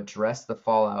to help address the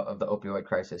fallout of the opioid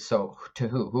crisis. So to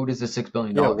who? Who does the $6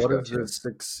 billion go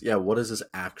to? what is this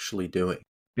actually doing?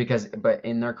 But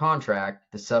in their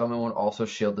contract, the settlement would also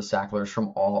shield the Sacklers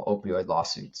from all opioid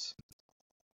lawsuits.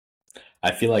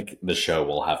 I feel like the show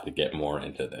will have to get more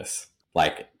into this,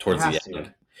 like towards the Has to.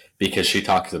 end, because she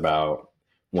talks about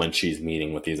when she's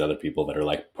meeting with these other people that are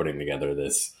like putting together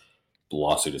this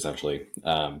lawsuit, essentially.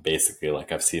 Basically,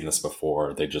 like, I've seen this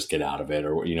before. They just get out of it,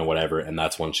 or whatever. And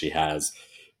that's when she has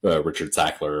Richard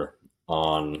Sackler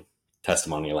on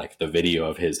testimony, like the video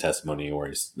of his testimony where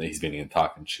he's being in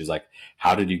talk, and she's like,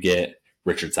 "How did you get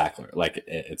Richard Sackler?" Like,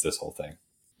 it's this whole thing.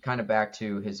 Kind of back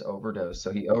to his overdose.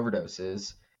 So he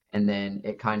overdoses, and then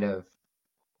it kind of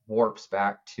warps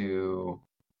back to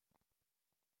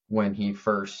when he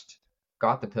first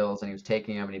got the pills and he was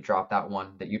taking them and he dropped that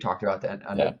one that you talked about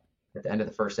Yeah. at the end of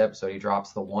the first episode. He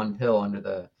drops the one pill under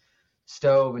the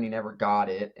stove and he never got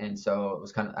it. And so it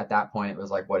was kind of at that point, it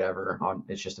was like, whatever,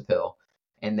 it's just a pill.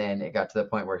 And then it got to the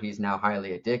point where he's now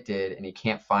highly addicted and he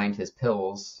can't find his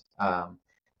pills.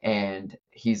 And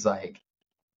he's like,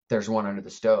 there's one under the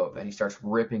stove, and he starts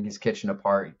ripping his kitchen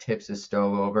apart. He tips his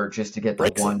stove over just to get the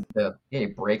Breaks it. one pill. Yeah, he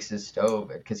breaks his stove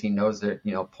because he knows that,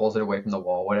 pulls it away from the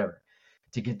wall, whatever,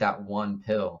 to get that one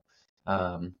pill.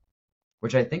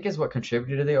 Which I think is what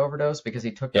contributed to the overdose, because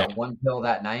he took that one pill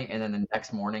that night, and then the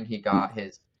next morning he got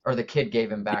the kid gave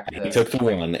him back He took the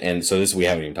one, and so we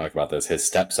haven't even talked about this. His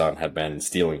stepson had been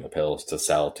stealing the pills to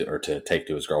sell to, or to take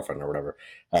to his girlfriend or whatever.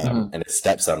 And his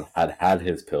stepson had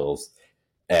his pills,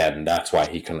 and that's why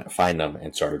he couldn't find them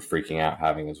and started freaking out,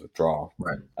 having his withdrawal.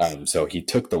 Right. So he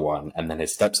took the one, and then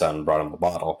his stepson brought him the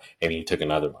bottle, and he took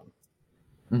another one.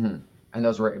 Mm-hmm. And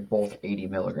those were both 80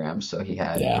 milligrams, so he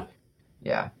had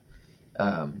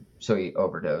so he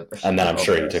overdosed. And then I'm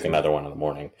sure he took another one in the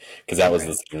morning, because that was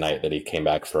the same night that he came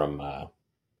back from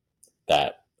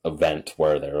that event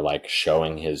where they were like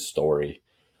showing his story.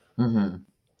 Mm-hmm.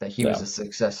 That he was a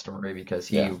success story because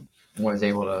he was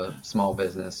able to small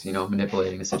business,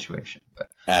 manipulating the situation. But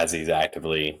as he's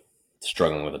actively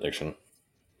struggling with addiction.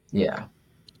 Yeah.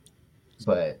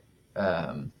 But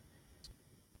to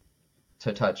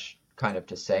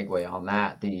segue on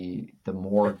that, the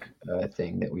morgue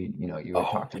thing that you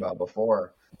had talked about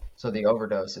before. So the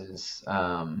overdoses,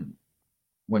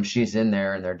 when she's in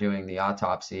there and they're doing the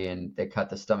autopsy and they cut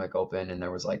the stomach open and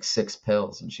there was like 6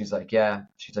 pills, and she's like,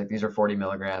 these are 40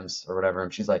 milligrams or whatever.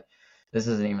 And she's like, this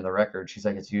isn't even the record. She's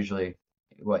like, it's usually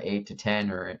 8 to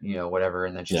 10 or, whatever.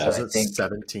 And then she said, I think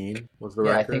 17 was the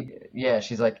record.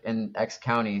 She's like, in X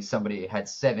County, somebody had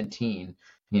 17,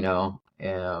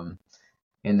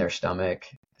 in their stomach.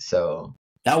 So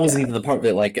that wasn't even the part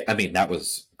that that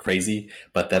was crazy.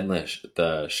 But then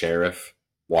the sheriff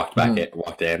walked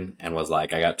in and was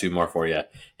like, I got 2 more for you.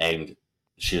 And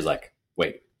she was like,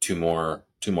 wait, 2 more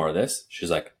of this?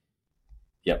 She's like,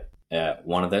 yep,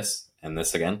 1 of this and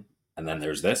this again. And then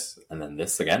there's this and then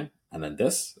this again and then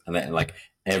this. And then like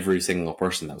every single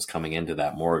person that was coming into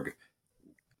that morgue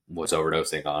was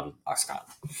overdosing on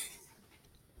OxyContin.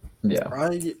 Yeah.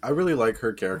 I really like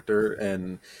her character,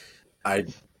 and I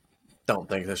don't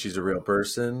think that she's a real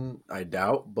person. I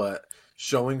doubt, but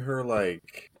showing her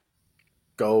like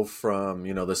go from,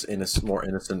 this more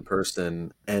innocent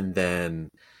person, and then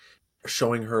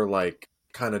showing her like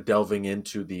kind of delving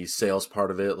into the sales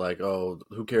part of it, like, oh,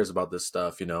 who cares about this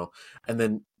stuff, and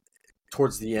then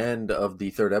towards the end of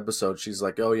the 3rd episode, she's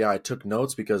like, oh yeah, I took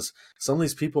notes because some of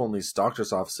these people in these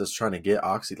doctor's offices trying to get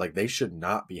oxy, like they should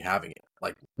not be having it,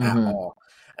 like at all.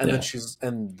 And then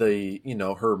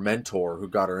her mentor who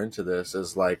got her into this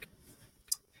is like,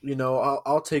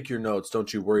 I'll take your notes,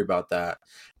 don't you worry about that.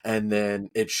 And then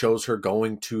it shows her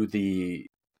going to the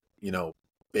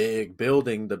big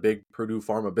building, the big Purdue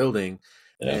Pharma building,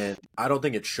 and I don't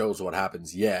think it shows what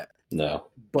happens yet. No,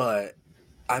 but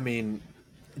I mean,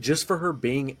 just for her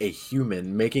being a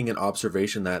human, making an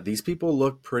observation that these people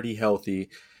look pretty healthy,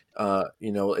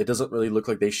 it doesn't really look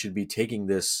like they should be taking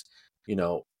this,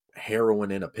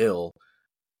 heroin in a pill,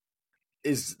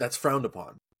 that's frowned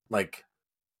upon. Like,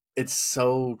 it's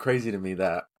so crazy to me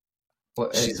that. Well,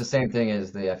 it's the same thing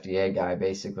as the FDA guy,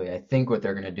 basically. I think what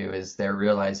they're going to do is they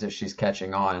realize that she's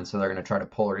catching on, and so they're going to try to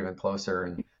pull her even closer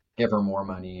and give her more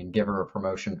money and give her a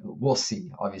promotion. We'll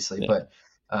see, obviously, but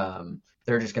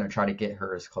they're just going to try to get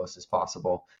her as close as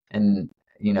possible. And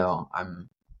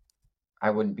I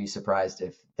wouldn't be surprised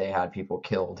if they had people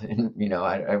killed, and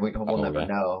we'll never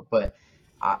know. But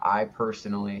I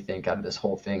personally think out of this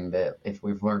whole thing that if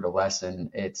we've learned a lesson,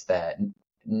 it's that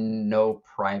no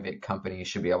private company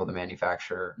should be able to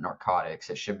manufacture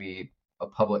narcotics. It should be a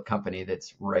public company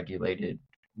that's regulated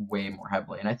way more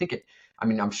heavily. And I think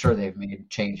I'm sure they've made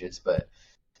changes, but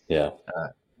the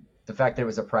fact that it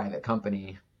was a private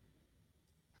company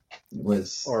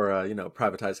was, or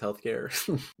privatized healthcare.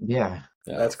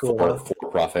 That's cool.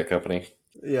 For-profit company.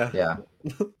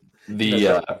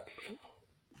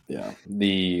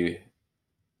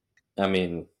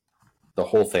 The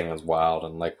whole thing is wild,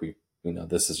 and like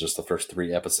this is just the first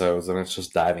 3 episodes, and it's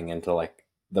just diving into like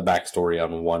the backstory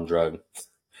on one drug.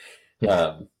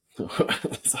 So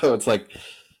it's like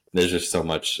there's just so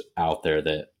much out there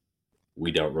that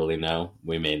we don't really know.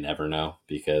 We may never know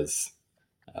because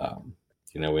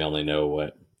we only know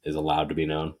what is allowed to be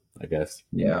known, I guess.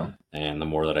 Yeah. And the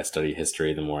more that I study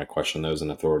history, the more I question those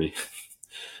in authority.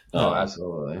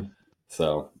 Absolutely.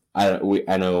 So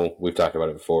I know we've talked about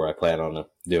it before. I plan on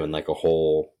doing like a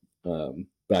whole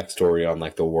backstory on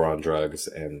like the war on drugs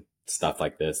and stuff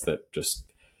like this that just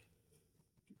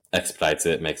expedites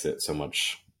it, makes it so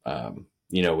much.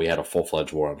 We had a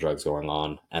full-fledged war on drugs going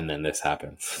on, and then this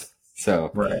happens.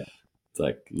 So Right. it's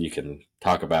like you can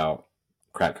talk about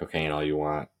crack cocaine all you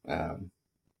want,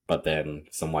 but then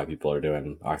some white people are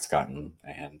doing OxyContin,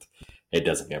 and it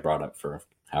doesn't get brought up for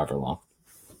however long.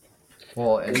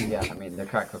 Well, and yeah, I mean, the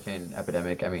crack cocaine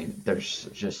epidemic, I mean, there's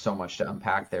just so much to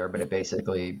unpack there, but it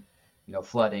basically,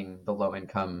 flooding the low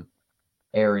income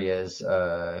areas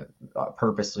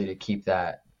purposely to keep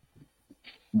that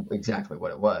exactly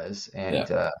what it was. And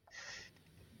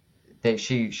Yeah.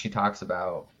 she talks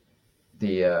about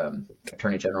the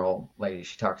attorney general lady.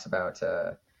 She talks about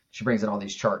she brings in all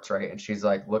these charts, right? And she's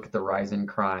like, look at the rise in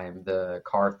crime, the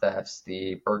car thefts,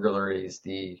 the burglaries,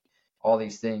 the all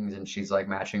these things, and she's like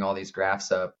matching all these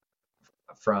graphs up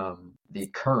from the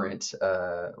current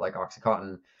like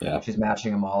OxyContin. Yeah. She's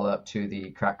matching them all up to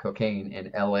the crack cocaine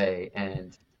in LA,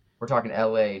 and we're talking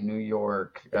LA, New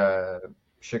York,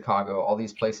 Chicago, all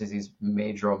these places, these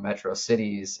major metro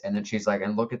cities. And then she's like,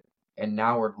 and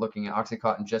now we're looking at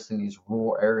OxyContin just in these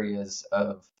rural areas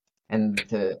and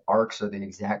the arcs are the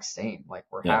exact same. Like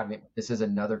this is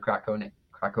another crack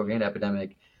cocaine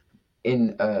epidemic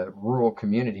in a rural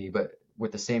community, but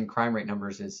with the same crime rate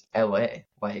numbers as LA.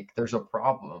 Like there's a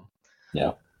problem.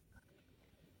 Yeah.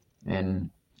 And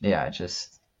yeah,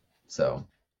 so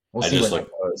we'll see where that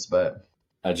goes. But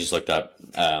I just looked up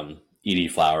Edie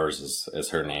Flowers is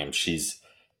her name. She's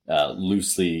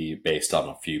loosely based on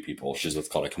a few people. She's what's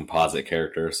called a composite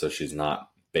character, so she's not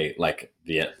like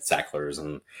the Sacklers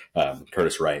and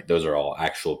Curtis Wright. Those are all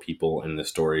actual people in the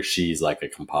story. She's like a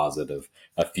composite of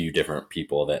a few different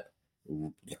people that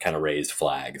kind of raised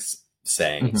flags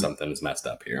saying something's messed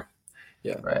up here.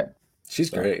 Yeah, right. She's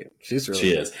great. She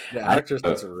is. The actress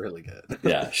is really good.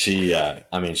 Yeah, she's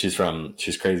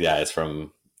Crazy Eyes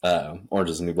from Orange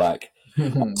is the New Black.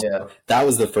 Yeah, that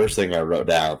was the first thing I wrote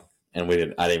down, and I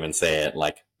didn't even say it.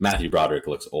 Like Matthew Broderick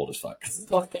looks old as fuck.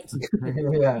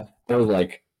 Yeah, I was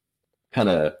like, kind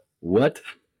of what?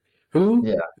 Who?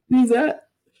 Yeah, who's that?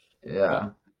 Yeah.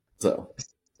 So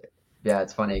yeah,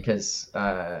 it's funny because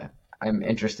I'm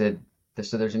interested.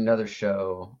 So there's another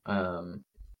show on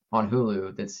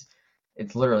Hulu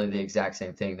it's literally the exact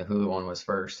same thing. The Hulu one was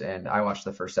first, and I watched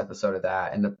the first episode of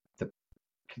that, and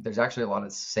there's actually a lot of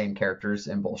the same characters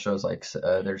in both shows. Like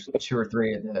there's 2 or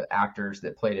 3 of the actors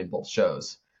that played in both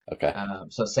shows. Okay.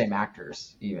 So same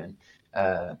actors even,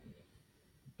 but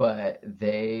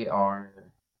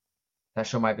that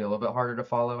show might be a little bit harder to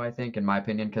follow, I think, in my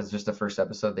opinion, because just the first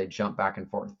episode they jump back and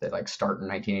forth. They like start in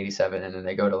 1987, and then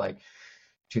they go to like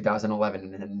 2011,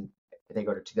 and then they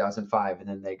go to 2005, and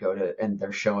then they go to, and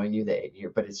they're showing you the 8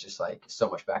 year, but it's just like so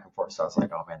much back and forth. So I was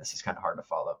like, oh man, this is kind of hard to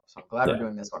follow. So I'm glad we're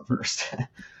doing this one first.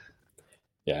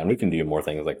 Yeah, and we can do more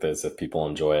things like this if people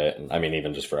enjoy it. And I mean,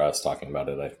 even just for us talking about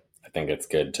it, I think it's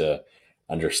good to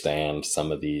understand some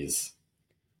of these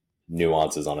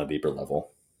nuances on a deeper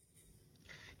level.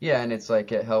 Yeah, and it's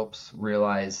like it helps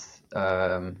realize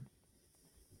that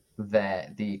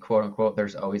the quote unquote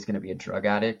there's always going to be a drug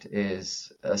addict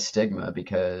is a stigma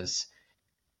because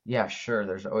yeah, sure,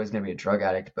 there's always going to be a drug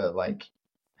addict, but like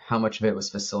how much of it was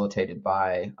facilitated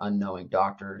by unknowing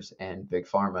doctors and big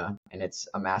pharma, and it's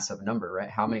a massive number, right?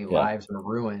 How many lives were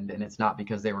ruined, and it's not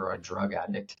because they were a drug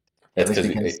addict. It's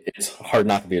because it's hard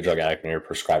not to be a drug addict when you're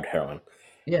prescribed heroin.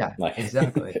 Yeah,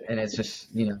 exactly. And it's just,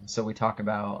 so we talk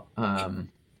about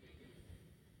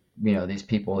these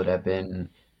people that have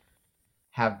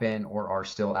been or are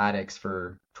still addicts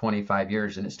for 25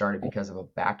 years, and it started because of a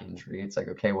back injury. It's like,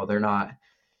 okay, well, they're not.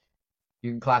 You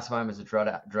can classify them as a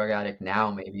drug addict now,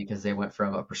 maybe because they went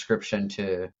from a prescription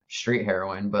to street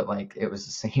heroin, but like it was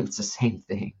the same. It's the same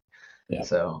thing. Yeah.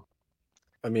 So,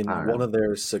 I mean, one of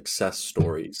their success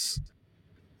stories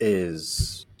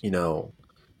is,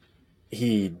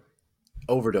 he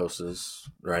overdoses,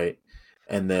 right?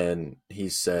 And then he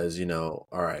says, all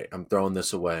right, I'm throwing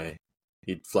this away.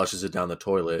 He flushes it down the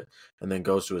toilet and then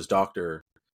goes to his doctor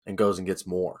and goes and gets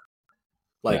more.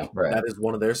 That is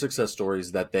one of their success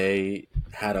stories, that they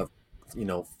had a,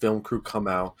 film crew come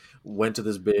out, went to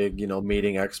this big,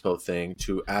 meeting expo thing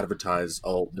to advertise,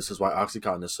 oh, this is why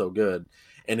OxyContin is so good,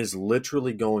 and is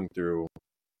literally going through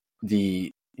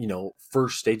the,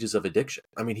 first stages of addiction.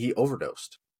 I mean, he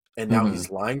overdosed, and now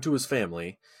he's lying to his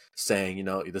family saying,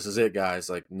 this is it, guys,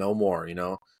 like no more,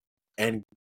 and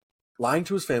lying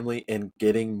to his family and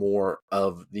getting more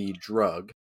of the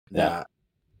drug that,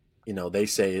 they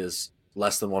say is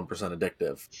less than 1%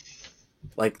 addictive.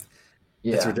 Like,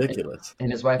 it's ridiculous. And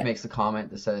his wife makes the comment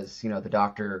that says, the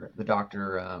doctor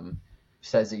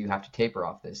says that you have to taper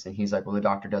off this. And he's like, well, the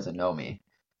doctor doesn't know me.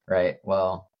 Right.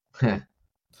 Well,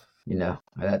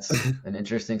 that's an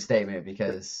interesting statement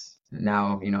because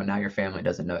now, now your family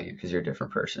doesn't know you because you're a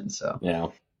different person. So,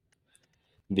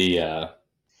 Yeah.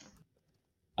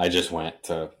 I just went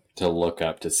to look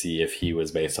up to see if he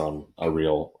was based on a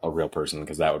real person,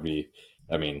 because that would be,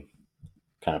 I mean,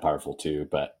 kind of powerful too.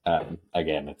 But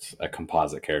again, it's a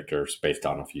composite character based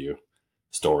on a few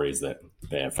stories that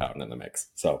they have found in the mix.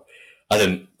 So I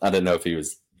didn't know if he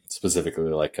was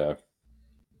specifically like a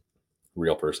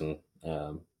real person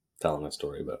telling a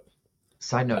story, but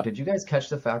side note, yeah. did you guys catch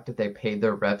the fact that they paid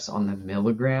their reps on the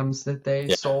milligrams that they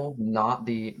Yeah. sold, not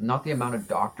the amount of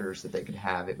doctors that they could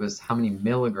have? It was how many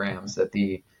milligrams that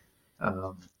the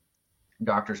um,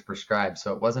 doctors prescribed.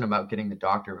 So it wasn't about getting the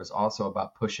doctor, it was also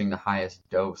about pushing the highest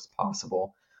dose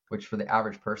possible, which for the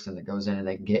average person that goes in and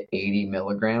they get 80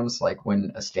 milligrams, like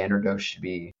when a standard dose should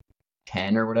be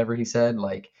 10 or whatever he said,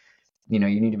 like, you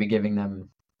need to be giving them,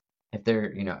 if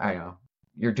they're, I don't know,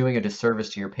 you're doing a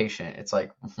disservice to your patient. It's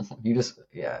like,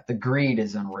 the greed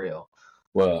is unreal.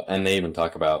 Well, and they even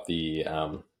talk about the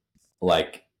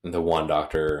like the one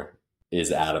doctor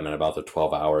is adamant about the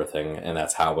 12-hour thing, and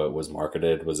that's how it was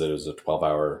marketed, was it was a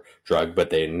 12-hour drug, but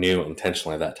they knew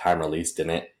intentionally that time release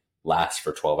didn't last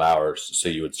for 12 hours, so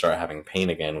you would start having pain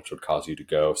again, which would cause you to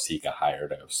go seek a higher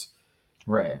dose.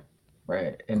 Right.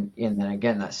 And then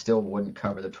again, that still wouldn't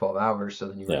cover the 12 hours. So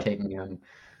then you were taking on,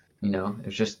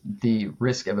 it's just the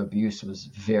risk of abuse was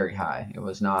very high. It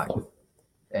was not,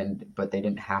 but they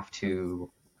didn't have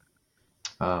to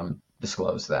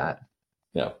disclose that.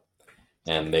 Yeah.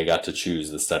 And they got to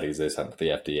choose the studies they sent to the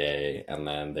FDA, and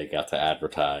then they got to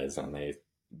advertise, and they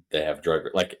have drug,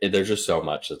 like, there's just so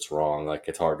much that's wrong. Like,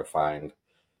 it's hard to find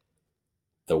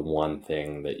the one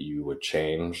thing that you would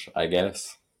change, I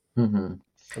guess. Mm-hmm.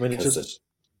 I mean, it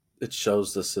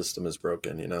shows the system is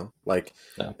broken, like,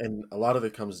 yeah. And a lot of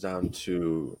it comes down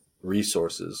to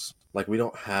resources. Like, we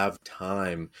don't have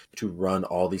time to run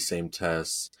all these same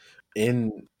tests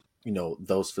in,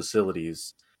 those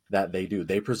facilities that they do.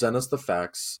 They present us the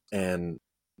facts and,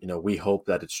 we hope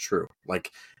that it's true.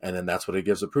 Like, and then that's what it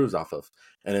gives approves off of.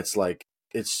 And it's like,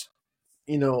 it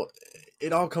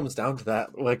all comes down to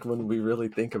that. Like, when we really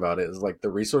think about it, is like the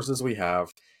resources we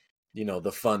have,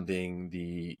 the funding,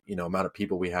 the, amount of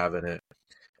people we have in it.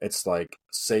 It's like,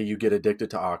 say you get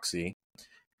addicted to Oxy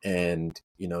and,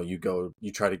 you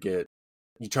try to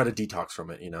detox from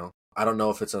it, I don't know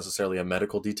if it's necessarily a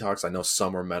medical detox. I know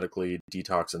some are medically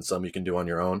detox and some you can do on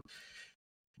your own.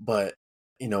 But,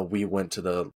 we went to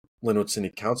the Linwood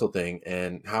City Council thing,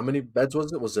 and how many beds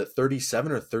was it? Was it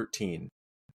 37 or 13?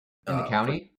 In the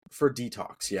county? For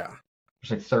detox, yeah.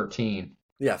 There's like 13.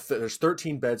 Yeah, there's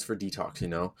 13 beds for detox,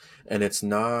 and it's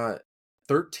not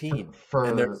 13.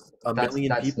 And there's a million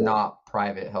that's people. not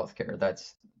private healthcare.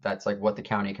 That's like what the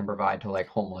county can provide to like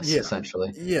homeless,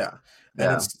 essentially. Yeah.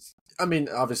 And it's, I mean,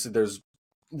 obviously there's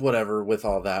whatever with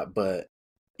all that, but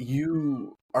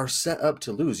you are set up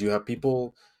to lose. You have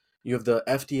people, you have the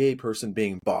FDA person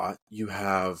being bought. You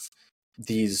have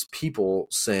these people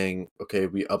saying, okay,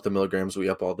 we up the milligrams, we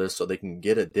up all this so they can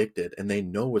get addicted, and they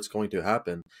know what's going to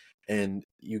happen. And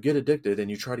you get addicted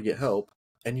and you try to get help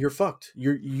and you're fucked.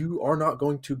 You are not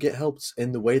going to get help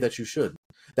in the way that you should,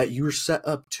 that you're set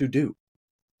up to do.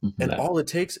 Mm-hmm. And all it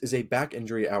takes is a back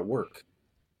injury at work.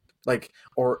 Like,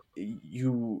 or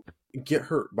you get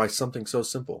hurt by something so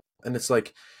simple. And it's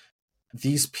like,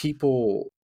 these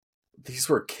people, these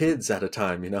were kids at a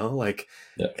time, like,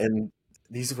 and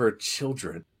these were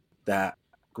children that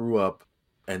grew up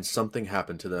and something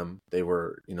happened to them. They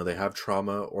were, they have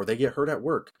trauma or they get hurt at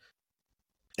work.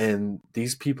 And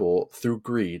these people, through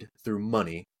greed, through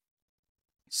money,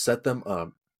 set them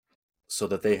up so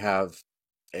that they have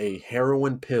a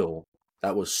heroin pill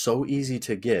that was so easy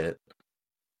to get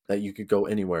that you could go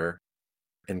anywhere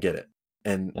and get it.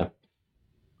 And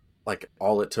like,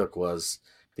 all it took was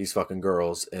these fucking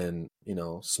girls in,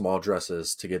 small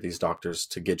dresses to get these doctors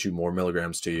to get you more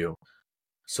milligrams to you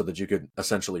so that you could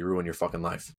essentially ruin your fucking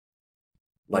life.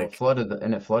 Like, it flooded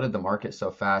the market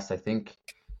so fast. I think,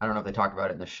 I don't know if they talk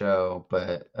about it in the show,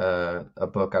 but a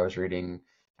book I was reading,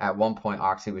 at one point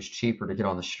Oxy was cheaper to get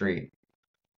on the street.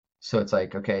 So it's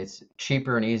like, okay, it's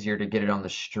cheaper and easier to get it on the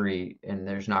street, and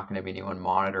there's not going to be anyone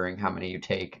monitoring how many you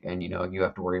take, and you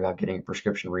have to worry about getting a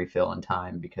prescription refill in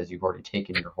time because you've already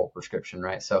taken your whole prescription,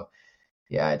 right? So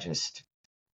yeah,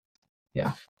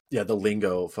 the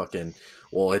lingo fucking,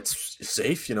 well, it's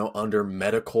safe, under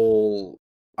medical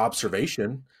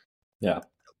observation. Yeah.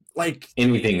 Like,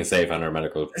 anything is safe under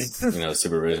medical,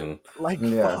 supervision. Like,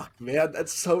 fuck, man,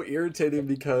 that's so irritating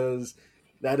because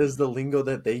that is the lingo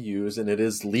that they use, and it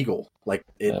is legal. Like,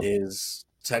 it Yeah. is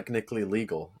technically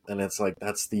legal. And it's like,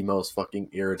 that's the most fucking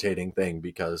irritating thing,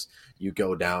 because you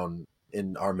go down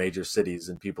in our major cities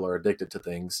and people are addicted to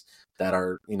things that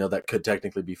are, that could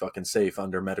technically be fucking safe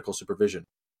under medical supervision.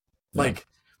 Yeah. Like,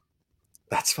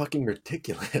 that's fucking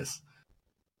ridiculous.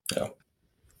 Yeah.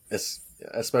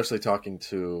 Especially talking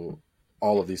to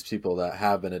all of these people that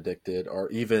have been addicted, or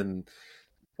even,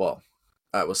 well,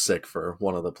 I was sick for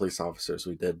one of the police officers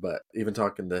we did, but even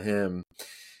talking to him,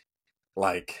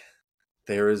 like,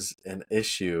 there is an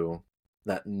issue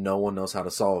that no one knows how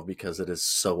to solve because it is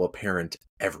so apparent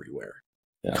everywhere,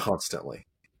 Yeah. constantly.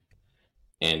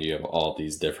 And you have all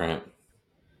these different,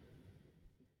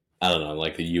 I don't know,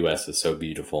 like the US is so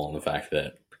beautiful in the fact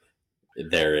that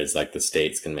there is like the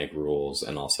states can make rules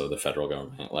and also the federal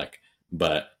government, like,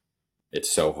 but it's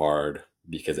so hard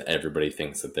because everybody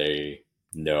thinks that they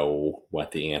know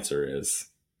what the answer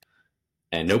is.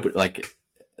 And nobody, like,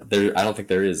 I don't think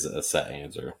there is a set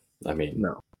answer. I mean,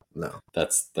 No.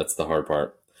 That's the hard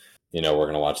part. We're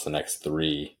going to watch the next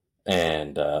 3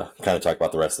 and kind of talk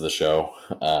about the rest of the show.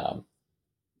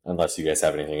 Unless you guys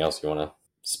have anything else you want to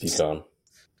speak on.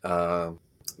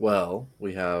 Well,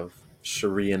 we have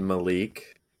Cherie and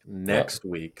Malik next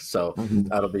week, so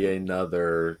that'll be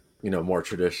another, more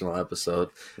traditional episode.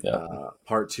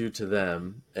 Part 2 to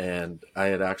them, and I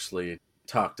had actually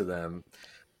talked to them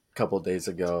a couple of days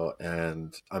ago,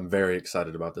 and I'm very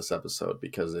excited about this episode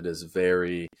because it is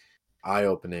very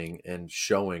eye-opening and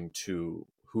showing to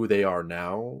who they are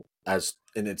now,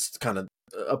 and it's kind of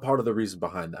a part of the reason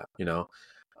behind that,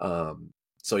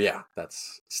 so yeah,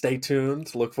 stay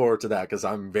tuned. Look forward to that, because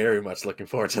I'm very much looking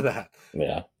forward to that.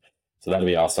 Yeah, so that'll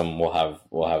be awesome. We'll have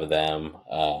them.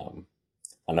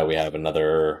 I know we have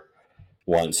another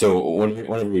one. So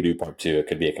whenever we do part 2, it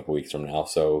could be a couple weeks from now.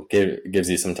 So gives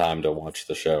you some time to watch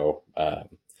the show, kind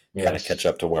of catch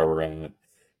up to where we're at,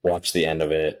 watch the end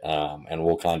of it, and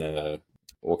we'll kind of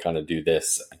do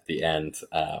this at the end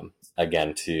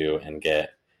again too, and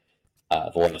get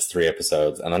the last 3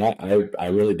 episodes. And then I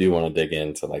really do want to dig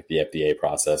into like the FDA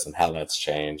process and how that's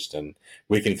changed, and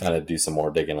we can kind of do some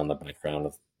more digging on the background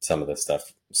of some of this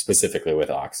stuff, specifically with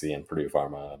Oxy and Purdue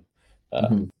Pharma,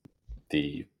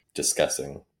 the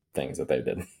discussing things that they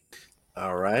did.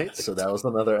 All right, so that was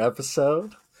another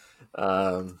episode.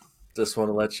 Just want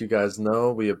to let you guys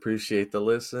know we appreciate the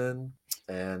listen,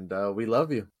 and we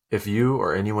love you. If you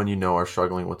or anyone you know are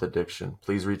struggling with addiction,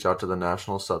 please reach out to the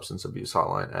National Substance Abuse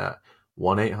Hotline at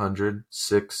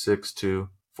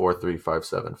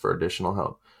 1-800-662-4357 for additional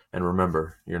help. And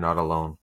remember, you're not alone.